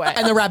walked away.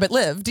 And the rabbit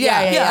lived.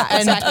 Yeah, And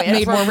exactly. And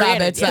made more procreated,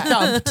 rabbits that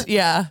thumped.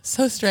 Yeah.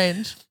 So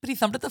strange. But he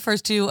thumped at the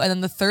first 2, and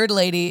then the third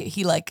lady,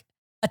 he like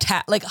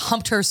attacked, like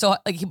humped her so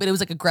like, but it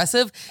was like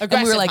aggressive. And we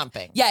Aggressive were like,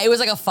 humping. yeah, it was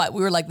like a fight.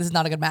 We were like, this is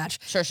not a good match.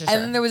 Sure. And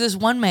then there was this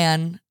one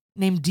man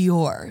named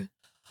Dior.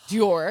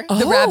 Dior.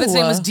 The rabbit's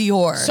name was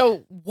Dior.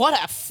 So what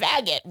a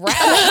faggot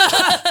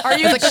rabbit. Are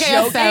you It's like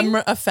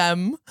joking? a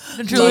femme.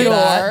 Truly Like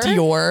not. that.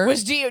 Dior.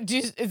 Was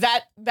is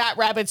that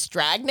rabbit's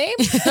drag name?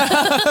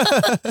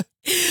 But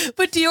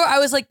Dior, I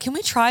was like, can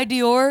we try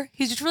Dior?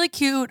 He's just really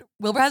cute.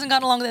 Wilbur hasn't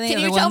gotten along with any Can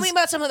other you tell ones. me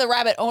about some of the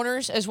rabbit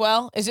owners as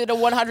well? Is it a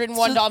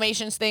 101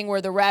 Dalmatians thing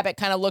where the rabbit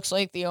kind of looks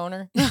like the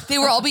owner? They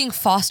were all being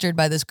fostered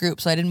by this group,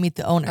 so I didn't meet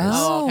the owners.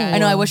 Oh, okay. I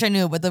know, I wish I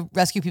knew, but the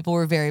rescue people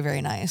were very,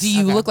 very nice. Do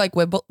you Okay. look like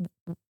Wibble?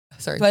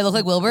 Sorry. Do I look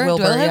like Wilbur?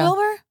 Wilbur, Do I look yeah. like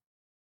Wilbur?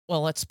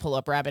 Well, let's pull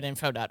up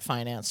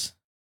rabbitinfo.finance.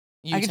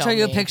 I can tell show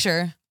you a me.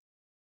 picture.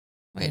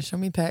 Wait, show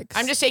me pics.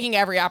 I'm just taking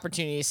every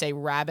opportunity to say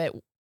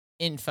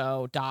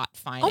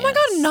rabbitinfo.finance. Oh my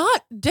God,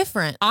 not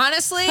different.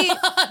 Honestly,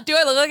 Do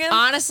I look like him?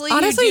 honestly,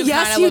 Honestly, you do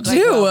yes, kinda you look like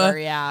do. Wilbur,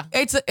 yeah.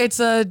 It's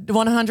a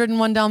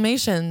 101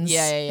 Dalmatians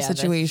Yeah. that's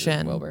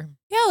situation. Wilbur.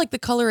 Yeah, like the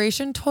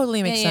coloration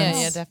totally makes sense.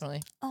 Yeah,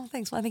 definitely. Oh,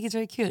 thanks. Well, I think he's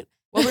very cute.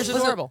 Wilbur's Was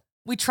it- adorable.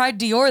 We tried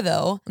Dior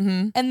though,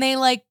 Mm-hmm. and they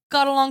like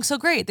got along so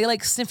great. They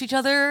like sniffed each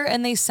other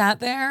and they sat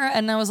there,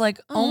 and I was like,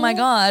 oh my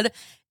God.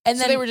 And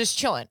So then they were just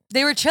chilling.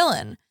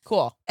 chilling.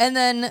 Cool. And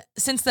then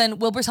since then,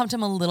 Wilbur's humped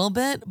him a little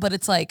bit, but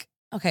it's like,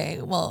 okay,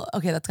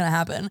 that's gonna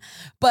happen.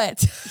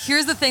 But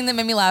here's the thing that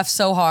made me laugh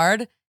so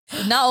hard.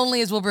 Not only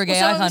is Wilbur a gay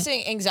Well, someone icon, was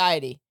saying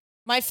anxiety.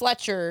 My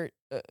Fletcher.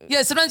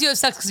 yeah, sometimes you have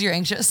sex because you're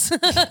anxious.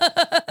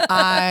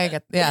 I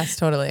get yes,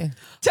 totally.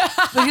 But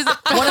here's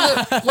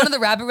one of the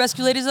rabbit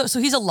rescue ladies, though, so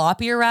he's a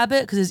lop ear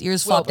rabbit because his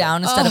ears flop Wilbur.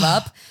 down instead of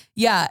up.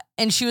 Yeah,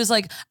 and she was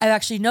like, I've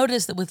actually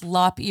noticed that with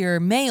lop ear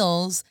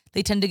males,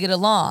 they tend to get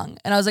along.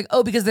 And I was like,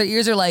 oh, because their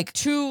ears are like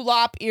 2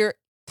 lop ear.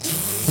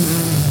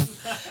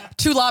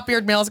 2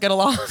 lop-eared males get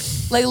along.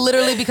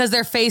 literally because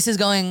their face is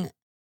going.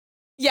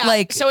 Yeah,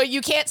 Like- so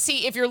you can't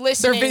see if you're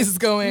listening. face is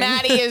going.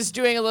 Maddie is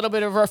doing a little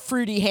bit of a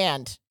fruity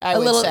hand. I A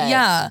would little- say.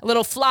 yeah. a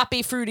little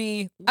floppy,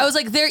 fruity. I was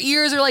like, their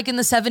ears are like in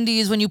the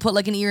 70s when you put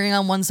like an earring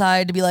on one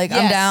side to be like,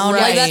 I'm Yes, down.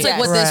 right, Like that's like yes.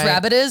 what this Right.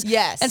 rabbit is.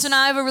 Yes. And so now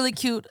I have a really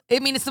cute. I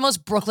mean, it's the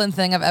most Brooklyn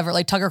thing I've ever.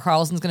 Like Tucker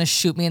Carlson's gonna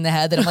shoot me in the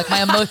head that I'm like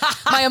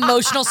my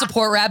emotional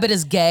support rabbit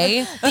is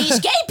gay. These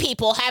gay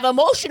people have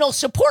emotional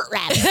support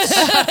rabbits.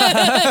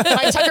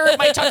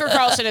 my Tucker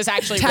Carlson is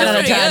actually 10 out of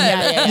really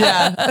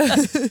 10.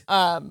 good.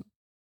 Yeah.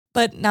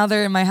 But now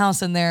they're in my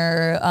house and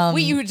they're.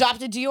 Wait, you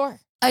adopted Dior?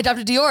 I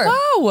adopted Dior.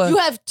 Oh, You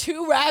have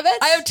 2 rabbits?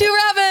 I have 2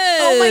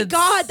 rabbits. Oh my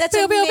God, that's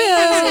Pew, pew, pew.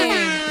 amazing. Yay.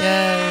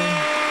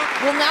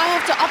 Well, now I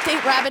have to update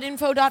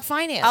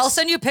rabbitinfo.finance. I'll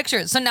send you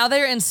pictures. So now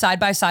they're in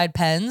side-by-side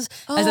pens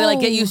as they like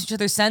get used to each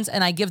other's scents,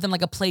 and I give them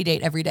like a play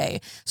date every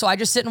day. So I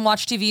just sit and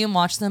watch TV and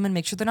watch them and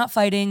make sure they're not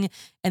fighting,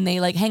 and they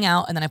like hang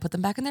out, and then I put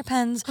them back in their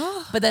pens.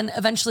 But then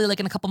eventually, like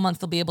in a couple months,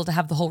 they'll be able to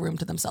have the whole room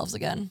to themselves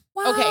again.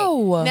 Wow.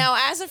 Okay. Now,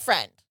 as a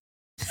friend,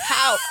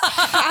 how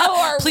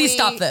are Please we-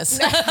 stop this.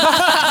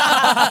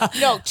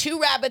 No,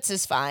 2 rabbits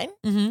is fine.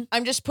 Mhm.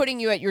 I'm just putting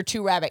you at your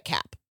 2 rabbit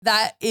cap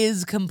That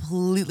is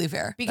completely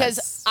fair.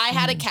 because I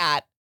had a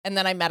cat and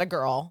then I met a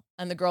girl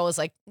and the girl was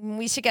like,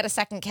 we should get a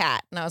second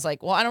cat. And I was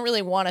like, well, I don't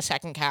really want a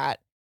second cat,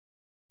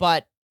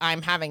 but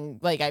I'm having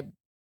like, I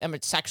am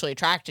sexually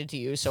attracted to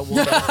you. So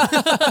we'll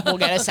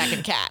get a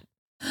second cat.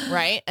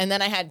 Right. And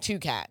then I had 2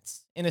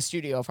 cats in a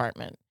studio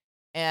apartment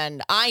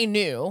and I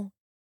knew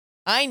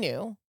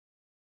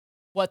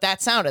what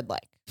that sounded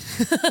like.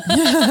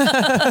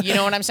 You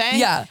know what I'm saying?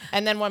 Yeah.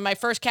 And then when my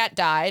first cat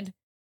died,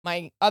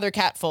 my other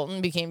cat,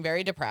 Fulton, became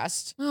very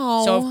depressed.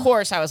 Oh. So, of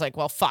course, I was like,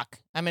 well, fuck.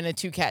 I'm in a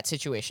 2-cat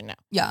situation now.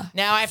 Yeah.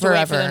 Now I have to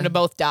wait for Forever. them to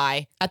both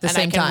die. At the and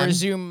same I can time.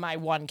 resume my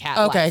 1-cat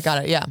Okay, life.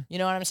 got it. Yeah. You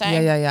know what I'm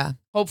saying? Yeah.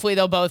 Hopefully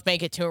they'll both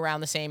make it to around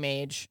the same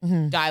age.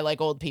 Mhm. Die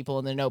like old people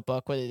in the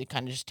Notebook where they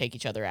kind of just take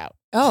each other out.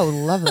 Oh,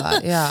 love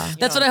that. Yeah. You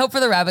That's know? what I hope for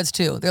the rabbits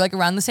too. They're like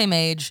around the same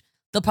age.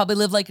 They'll probably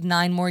live like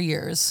 9 more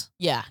years.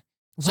 Yeah.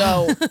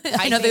 So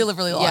I know they think- live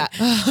really long. Yeah.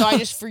 So I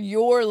just, for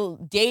your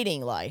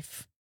dating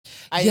life,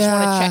 I just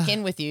want Yeah. to check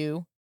in with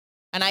you.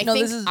 And I No,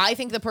 think this is- I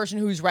think the person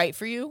who's right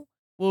for you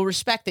will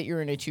respect that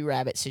you're in a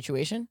 2-rabbit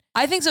situation.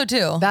 I think so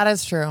too. That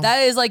is true.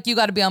 That is like you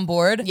got to be on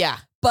board. Yeah.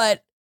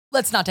 But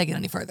let's not take it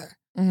any further.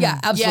 Mhm. Yeah,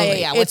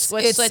 absolutely. Yeah. It's,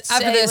 Let's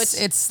after say-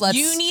 this, let's.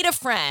 You need a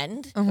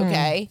friend, Mhm.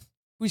 okay,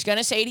 who's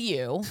gonna say to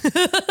you,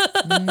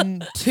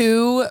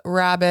 2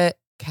 rabbit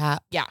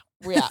cat. yeah,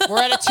 we're at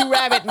a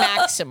 2-rabbit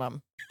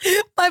maximum.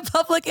 my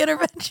public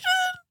intervention.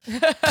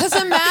 Because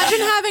imagine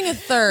having a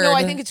third. No,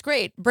 I think it's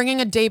great.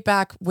 bringing a date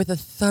back with a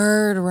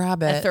third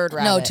rabbit. A 3rd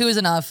rabbit. No, 2 is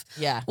enough.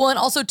 Yeah, Well, and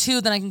also 2,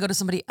 then I can go to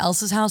somebody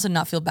else's house and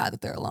not feel bad that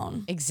they're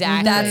alone.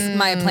 exactly. That's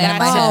my plan in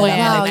my That's head. the plan.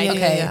 wow, I yeah, think-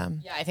 yeah, okay. yeah.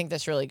 Yeah, I think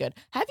that's really good.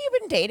 Have you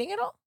been dating at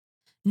all?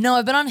 No,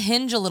 I've been on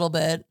Hinge a little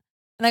bit,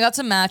 and I got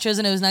some matches,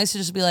 and it was nice to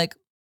just be like,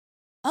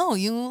 "Oh,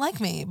 you like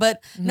me?"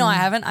 But no, I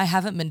haven't. I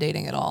haven't been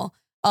dating at all.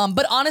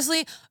 But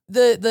honestly,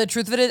 the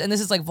truth of it is, and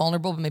this is like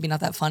vulnerable, but maybe not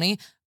that funny,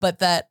 but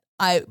that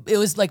it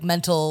was like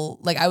mental,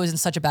 like I was in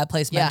such a bad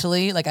place Yeah.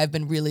 mentally. Like I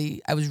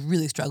was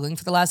really struggling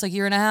for the last like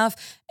year and a half,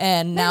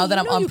 and now that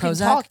I'm on you can Prozac.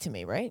 talk to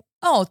me, right?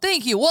 Oh,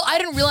 thank you. Well, I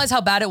didn't realize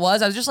how bad it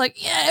was. I was just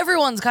like, yeah,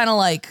 everyone's kind of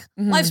like,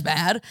 life's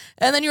bad.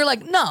 And then you're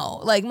like, no,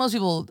 like most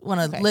people want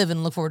to Okay. live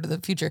and look forward to the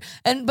future.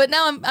 But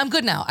now I'm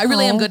good now. I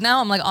really am Aw. good now.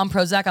 I'm like on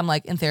Prozac. I'm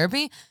like in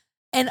therapy.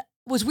 And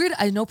what's weird,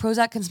 I know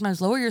Prozac can sometimes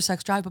lower your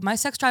sex drive, but my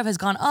sex drive has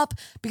gone up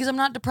because I'm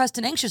not depressed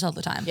and anxious all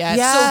the time. Yes.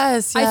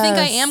 Yes, I think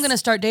I yes. am going to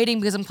start dating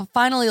because I'm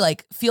finally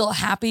like feel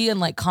happy and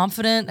like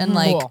confident and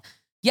like, Cool.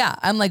 yeah,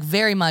 I'm like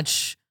very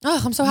much Oh,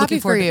 I'm so looking happy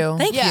for forward to- you.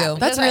 Thank Yeah, you.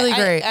 That's because really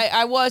great.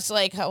 I was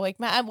like,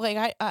 Matt, I'm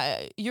like,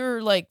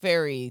 you're like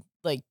very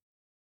like,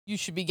 you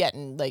should be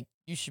getting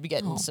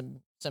Oh.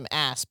 some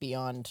ass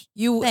beyond.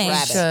 You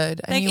Thanks. should, and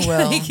Thank you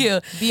will. Thank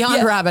you. Beyond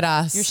Yeah. rabbit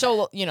ass. You're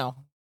so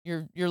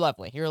you're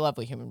lovely. You're a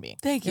lovely human being.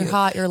 Thank you. You're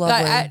hot. You're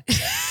lovely. I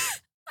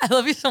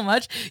love you so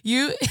much.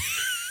 You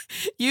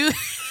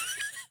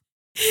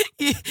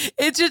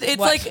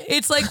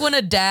it's like when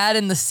a dad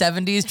in the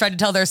 70s tried to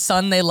tell their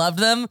son they loved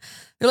them.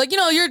 They're like,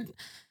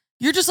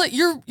 you're just like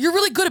you're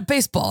really good at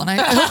baseball, and I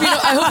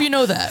hope you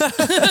know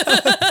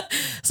that.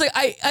 It's like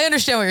I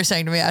understand what you're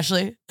saying to me,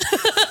 Ashley.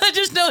 I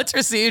just know it's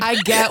received. I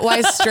get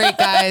why straight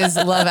guys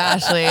love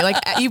Ashley. Like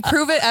you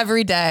prove it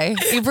every day.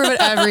 You prove it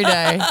every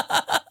day.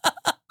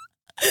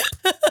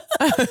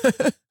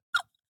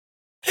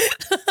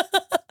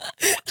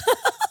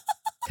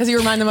 Because you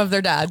remind them of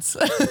their dads.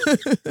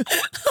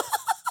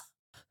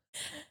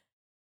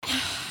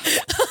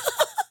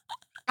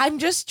 I'm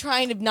just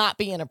trying to not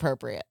be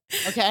inappropriate.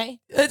 Okay.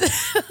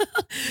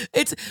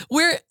 It's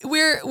we're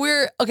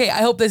okay.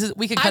 I hope this is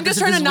we can. Cut I'm just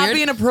this if trying this to is not weird.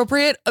 be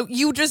inappropriate.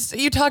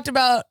 You talked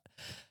about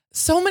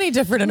so many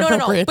different no.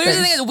 inappropriate But here's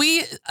the things.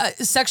 thing: is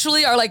we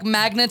sexually are like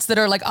magnets that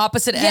are like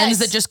opposite Yes. ends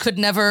that just could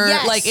never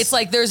Yes. like. It's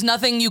like there's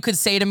nothing you could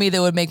say to me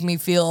that would make me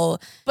feel.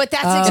 But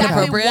that's Oh,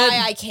 exactly Inappropriate.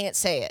 why I can't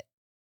say it.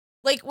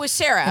 Like with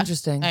Sarah.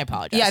 Interesting. I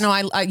apologize. Yeah, no,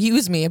 I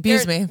use me,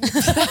 abuse me.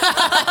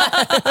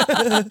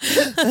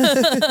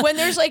 When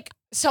there's like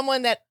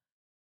someone that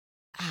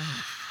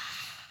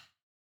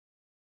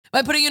Am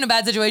I putting you in a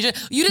bad situation?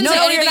 You didn't No, say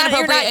no, anything you're not,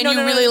 inappropriate, and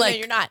you really like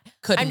you're not.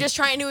 couldn't. I'm just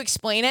trying to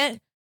explain it.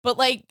 But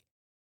like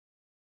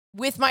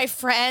with my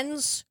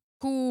friends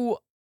who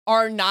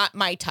are not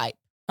my type,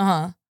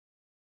 Uh-huh.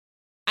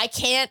 I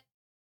can't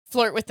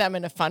flirt with them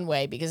in a fun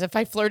way because if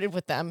I flirted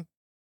with them,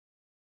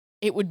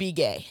 it would be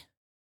gay.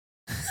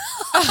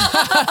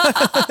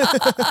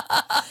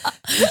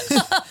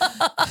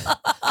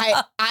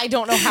 I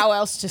don't know how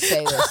else to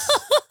say this.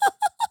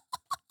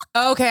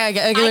 Okay, I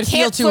get it. It would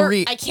feel too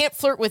flirt, I can't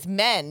flirt with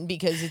men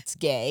because it's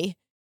gay.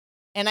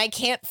 And I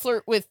can't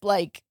flirt with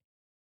like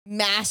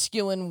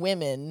masculine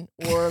women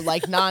or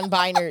like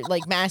non-binary,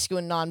 like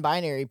masculine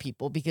non-binary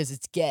people because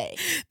it's gay.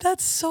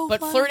 That's so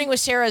But funny. flirting with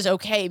Sarah is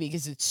okay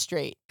because it's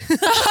straight.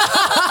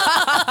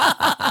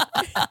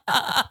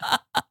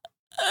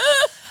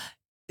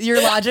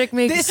 Your logic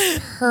makes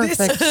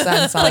perfect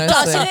sense, honestly. But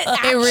doesn't it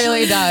It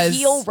really actually does.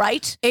 feel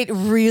right? It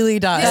really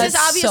does. This is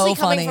That's obviously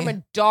so coming funny. from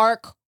a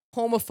dark,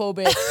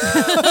 homophobic,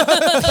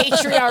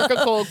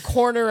 patriarchal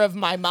corner of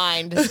my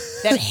mind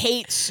that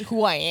hates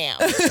who I am.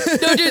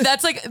 No, dude,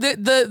 that's like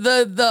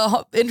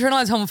the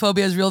internalized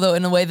homophobia is real though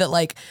in a way that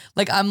like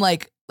I'm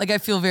like I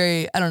feel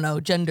very, I don't know,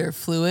 gender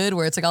fluid,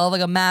 where it's like I'll have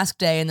like a mask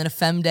day and then a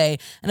femme day.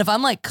 And if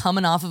I'm like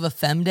coming off of a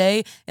femme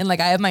day and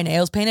like I have my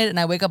nails painted and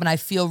I wake up and I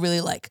feel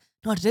really like,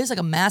 no, today's like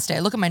a mask day.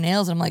 I look at my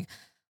nails and I'm like,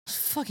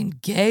 fucking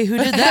gay. Who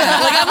did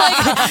that? Like I'm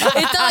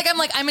like, it's not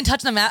like I'm in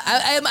touch with the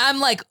I'm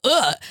like,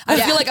 ugh.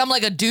 I feel like I'm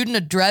like a dude in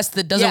a dress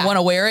that doesn't want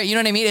to wear it. You know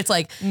what I mean? It's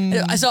like,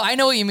 so I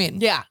know what you mean.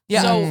 Yeah.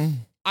 Yeah. So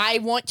I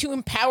want to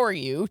empower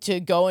you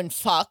to go and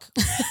fuck,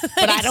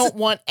 but I don't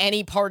want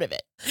any part of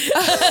it.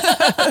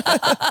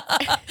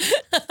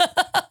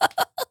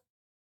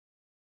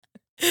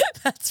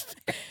 That's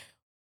fair.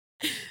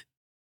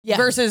 Yeah.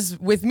 Versus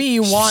with me,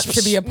 you want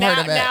to be a part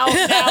of it. Now, nope,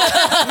 we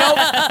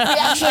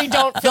actually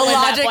don't fill in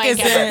that logic blank is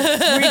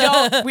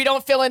ever. We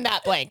don't fill in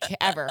that blank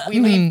ever.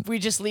 We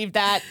just leave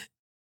that.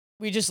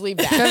 We just leave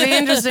That'd that. be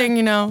interesting,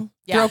 Yeah.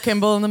 Throw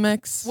Kimball in the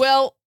mix.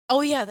 Well,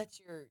 oh yeah, that's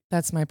your.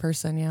 That's my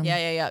person, yeah.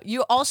 Yeah.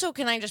 You also,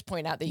 can I just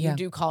point out that you Yeah.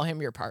 do call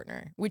him your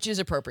partner, which is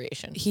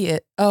appropriation.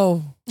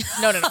 Oh.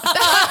 No. You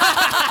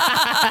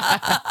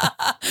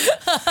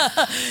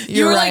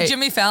were You're like right.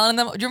 Jimmy Fallon.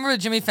 Do you remember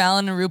Jimmy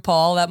Fallon and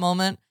RuPaul that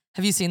moment?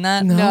 Have you seen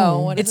that? No.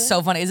 What is It's it?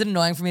 so funny. Is it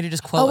annoying for me to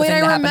just quote? Oh, a wait, thing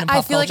I that happened in remember. I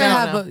pop feel like I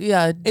culture? have,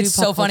 yeah. do It's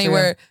pop so funny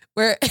culture.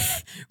 where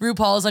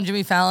RuPaul's on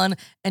Jimmy Fallon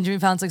and Jimmy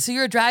Fallon's like, so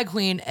you're a drag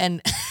queen,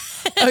 and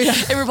Oh, yeah. and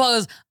RuPaul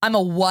goes, I'm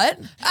a what?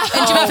 And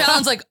Jimmy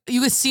Fallon's like, you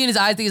can see in his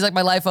eyes that he's like,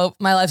 my life's over,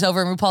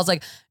 and RuPaul's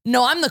like,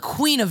 no, I'm the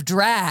queen of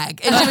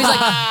drag, and Jimmy's like,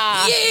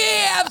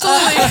 yeah,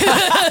 absolutely.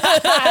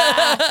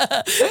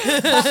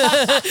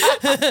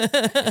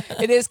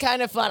 It is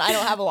kind of fun. I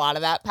don't have a lot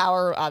of that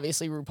power.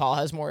 Obviously, RuPaul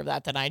has more of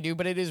that than I do,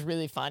 but it is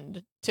really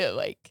fun to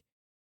like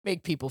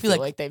make people feel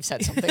like they've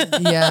said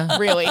something Yeah.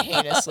 really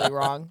heinously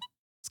wrong.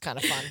 It's kind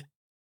of fun.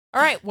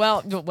 All right.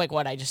 Well, like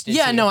what I just did.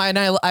 Yeah, to you. no, and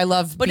I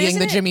love But being isn't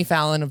the it- Jimmy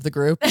Fallon of the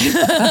group.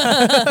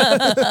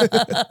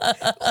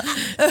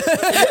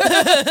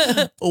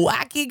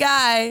 Wacky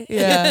guy.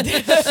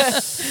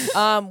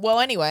 Yeah. Well,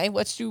 anyway,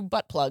 let's do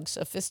butt plugs.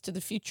 A fist to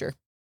the future.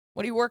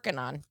 What are you working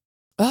on?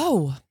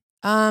 Oh.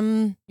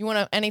 You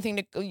want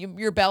anything to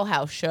your Bell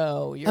House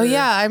show? Oh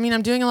yeah, I mean,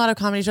 I'm doing a lot of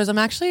comedy shows. I'm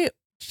actually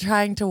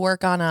trying to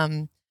work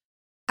on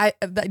I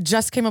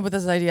just came up with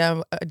this idea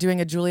of doing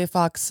a Julia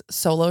Fox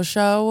solo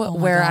show Oh my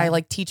where I God.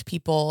 like teach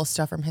people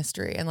stuff from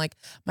history. And like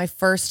my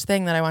first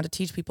thing that I want to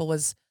teach people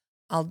was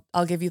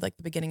I'll give you like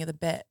the beginning of the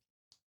bit.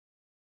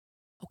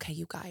 Okay,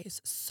 you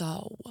guys.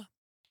 So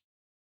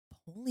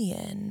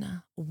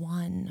Napoleon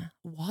won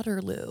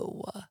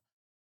Waterloo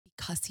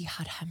because he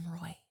had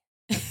hemorrhoid.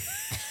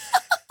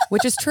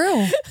 Which is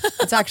true.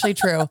 It's actually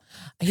true.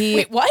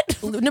 Wait, what?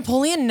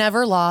 Napoleon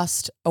never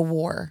lost a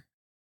war.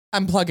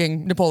 I'm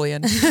plugging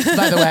Napoleon,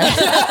 by the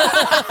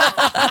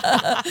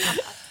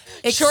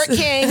way. Short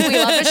king. We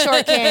love a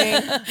short king.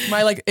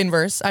 My like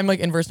inverse. I'm like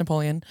inverse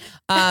Napoleon.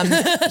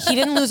 He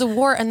didn't lose a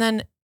war, and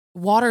then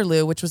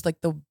Waterloo, which was like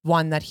the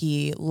one that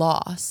he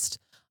lost,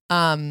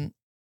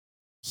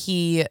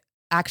 he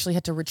actually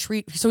had to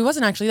retreat. So he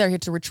wasn't actually there. He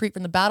had to retreat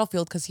from the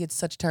battlefield because he had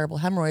such terrible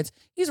hemorrhoids.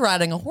 He's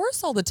riding a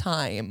horse all the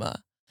time.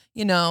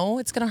 You know,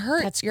 it's gonna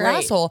hurt That's your great.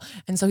 asshole.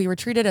 And so he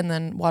retreated, and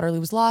then Waterloo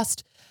was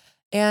lost.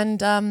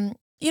 And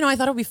you know, I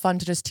thought it would be fun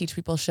to just teach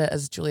people shit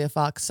as Julia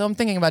Fox. So I'm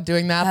thinking about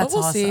doing that, That's but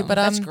we'll see. awesome. But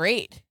That's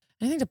great.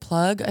 anything to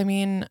plug? I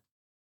mean,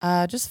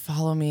 just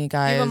follow me,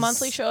 guys. You have a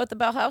monthly show at the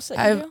Bell House that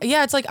you I've, do?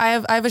 yeah, it's like I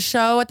have a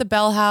show at the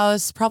Bell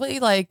House, probably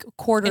like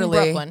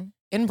quarterly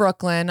In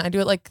Brooklyn. I do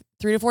it like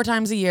 3 to 4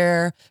 times a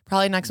year.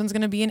 Probably next one's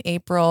gonna be in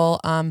April.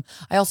 I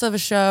also have a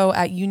show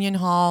at Union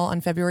Hall on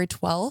February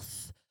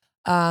 12th.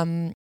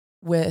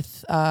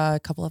 With a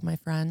couple of my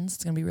friends.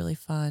 It's gonna be really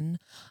fun.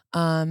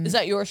 Is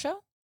that your show?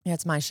 Yeah,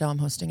 it's my show. I'm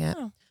hosting it.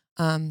 Oh.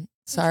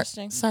 Sorry,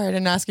 Interesting. I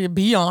didn't ask you to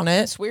be on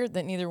it. It's weird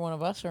that neither one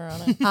of us are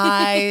on it.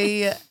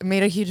 I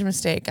made a huge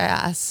mistake. I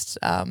asked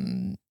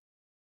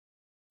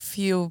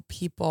few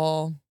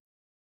people,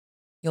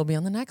 you'll be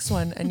on the next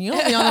one, and you'll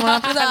be on the one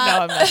after that.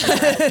 No, I'm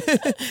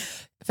not.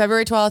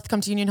 February 12th,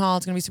 come to Union Hall.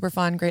 It's gonna be super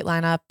fun, great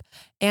lineup.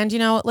 And you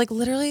know, like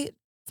literally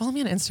follow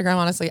me on Instagram,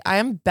 honestly. I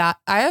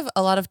have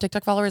a lot of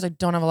TikTok followers. I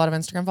don't have a lot of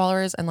Instagram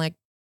followers, and like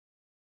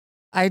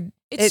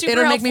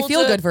it'll make me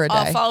feel good for a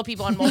day. Follow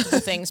people on multiple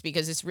things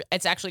because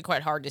it's actually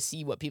quite hard to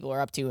see what people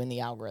are up to in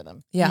the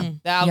algorithm. Yeah.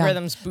 Mm. The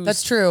algorithms boost.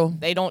 That's true.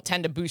 They don't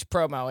tend to boost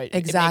promo. It makes a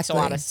Exactly.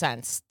 lot of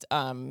sense.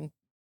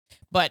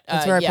 But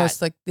That's where I yeah,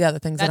 post like the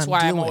things that's that why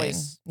I'm I'm doing.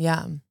 always-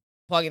 Yeah.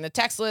 plugging the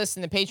text list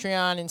and the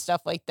Patreon and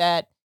stuff like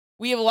that.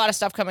 we have a lot of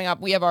stuff coming up.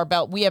 We have our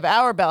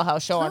Bell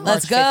House show on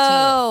Let's March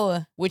 15th,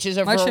 go. which is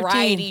a March 15th.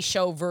 variety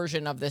show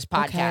version of this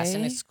podcast,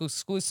 and Okay. it's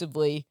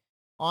exclusively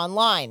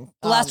online.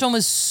 The last one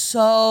was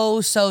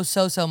so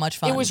much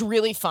fun. It was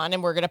really fun,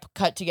 and we're gonna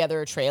cut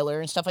together a trailer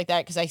and stuff like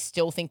that because I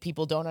still think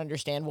people don't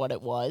understand what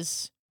it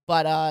was,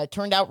 but it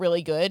turned out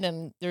really good,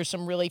 and there's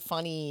some really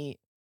funny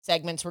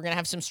segments. We're gonna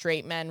have some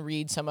straight men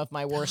read some of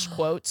my worst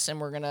quotes,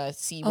 and we're gonna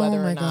see whether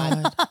oh my or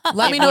not. God.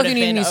 Let it me know if would you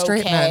need have any been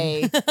straight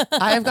okay. men.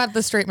 I have got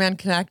the Straight Man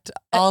Connect.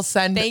 I'll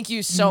send Thank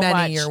you so many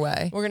much. your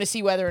way. We're gonna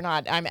see whether or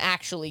not I'm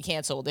actually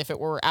canceled if it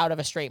were out of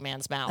a straight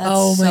man's mouth. That's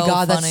Oh my so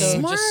God, that's funny. So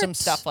smart. just some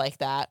stuff like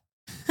that.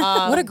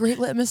 What a great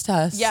litmus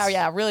test.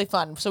 Yeah, really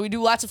fun. So we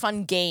do lots of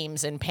fun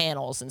games and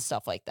panels and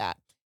stuff like that.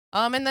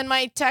 And then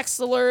my text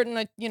alert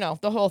and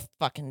the whole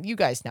fucking, you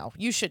guys know,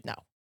 you should know.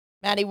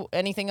 Maddie,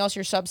 anything else?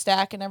 Your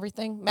Substack and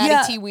everything? Maddie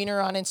Yeah. T.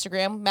 Wiener on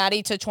Instagram.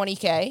 Maddie to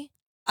 20K.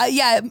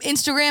 Yeah,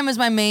 Instagram is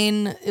my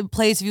main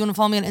place. If you want to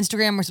follow me on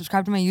Instagram or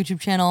subscribe to my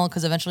YouTube channel,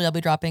 because eventually I'll be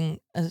dropping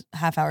a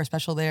half-hour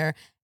special there.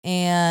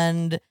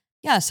 And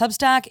yeah,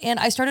 Substack. And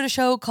I started a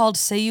show called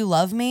Say You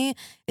Love Me.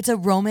 It's a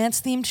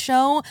romance-themed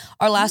show.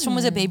 Our last one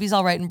was at Baby's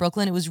All Right in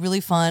Brooklyn. It was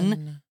really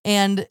fun.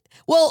 And,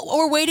 well,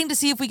 we're waiting to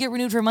see if we get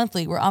renewed for a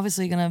monthly. We're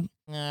obviously going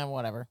to...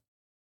 Whatever.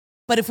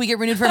 But if we get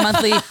renewed for a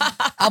monthly,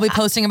 I'll be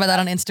posting about that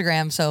on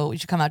Instagram. So you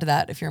should come out to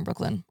that if you're in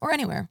Brooklyn or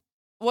anywhere.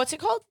 What's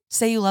it called?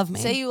 Say You Love Me.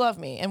 Say You Love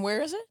Me. And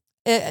where is it?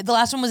 The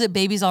last one was at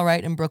Baby's All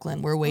Right in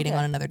Brooklyn. We're waiting Okay.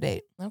 on another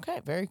date.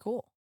 Okay, very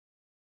cool.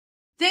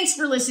 Thanks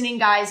for listening,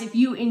 guys. If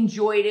you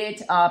enjoyed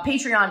it,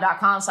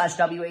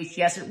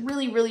 patreon.com/WHGS. It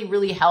really, really,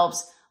 really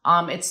helps.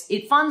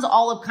 It funds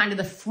all of kind of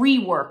the free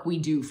work we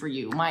do for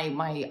you.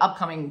 My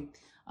upcoming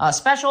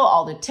special,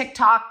 all the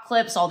TikTok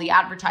clips, all the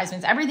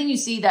advertisements, everything you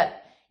see that,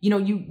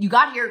 you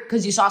got here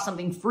because you saw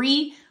something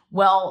free.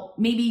 Well,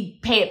 maybe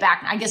pay it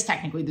back. I guess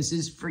technically this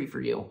is free for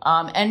you.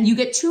 And you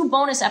get 2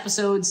 bonus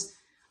episodes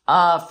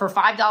for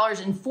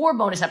 $5 and 4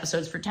 bonus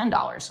episodes for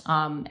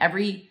 $10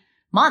 every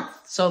month.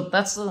 So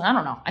that's, I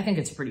don't know. I think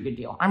it's a pretty good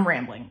deal. I'm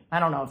rambling. I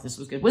don't know if this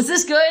was good. Was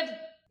this good?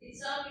 It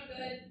sounded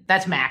good.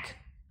 That's Mac.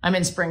 I'm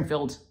in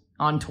Springfield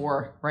on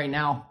tour right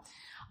now.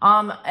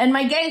 And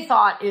my gay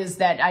thought is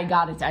that I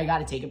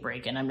gotta take a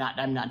break, and I'm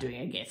not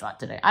doing a gay thought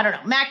today. I don't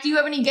know. Mac, do you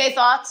have any gay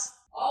thoughts?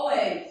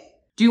 Always.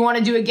 Do you want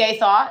to do a gay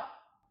thought?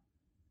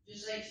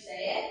 Just like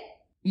say it.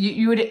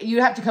 You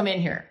have to come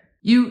in here.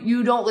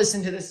 You don't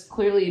listen to this.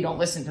 Clearly you don't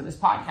listen to this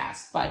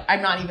podcast, but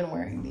I'm not even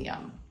wearing the,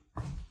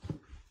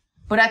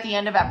 but at the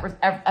end of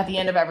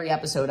every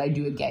episode, I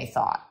do a gay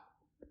thought.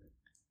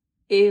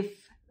 If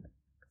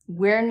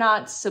we're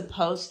not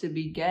supposed to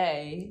be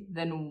gay,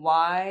 then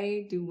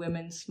why do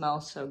women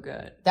smell so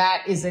good?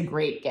 That is a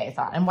great gay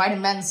thought. And why do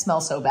men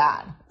smell so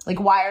bad? Like,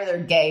 why are there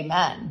gay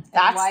men?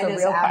 That's why the does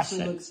real Ashley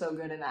question. look so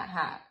good in that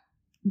hat?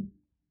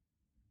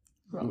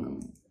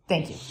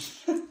 Thank you.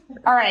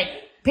 All right.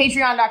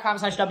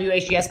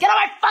 Patreon.com/WHGS. Get on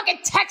my fucking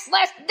text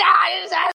list. Die.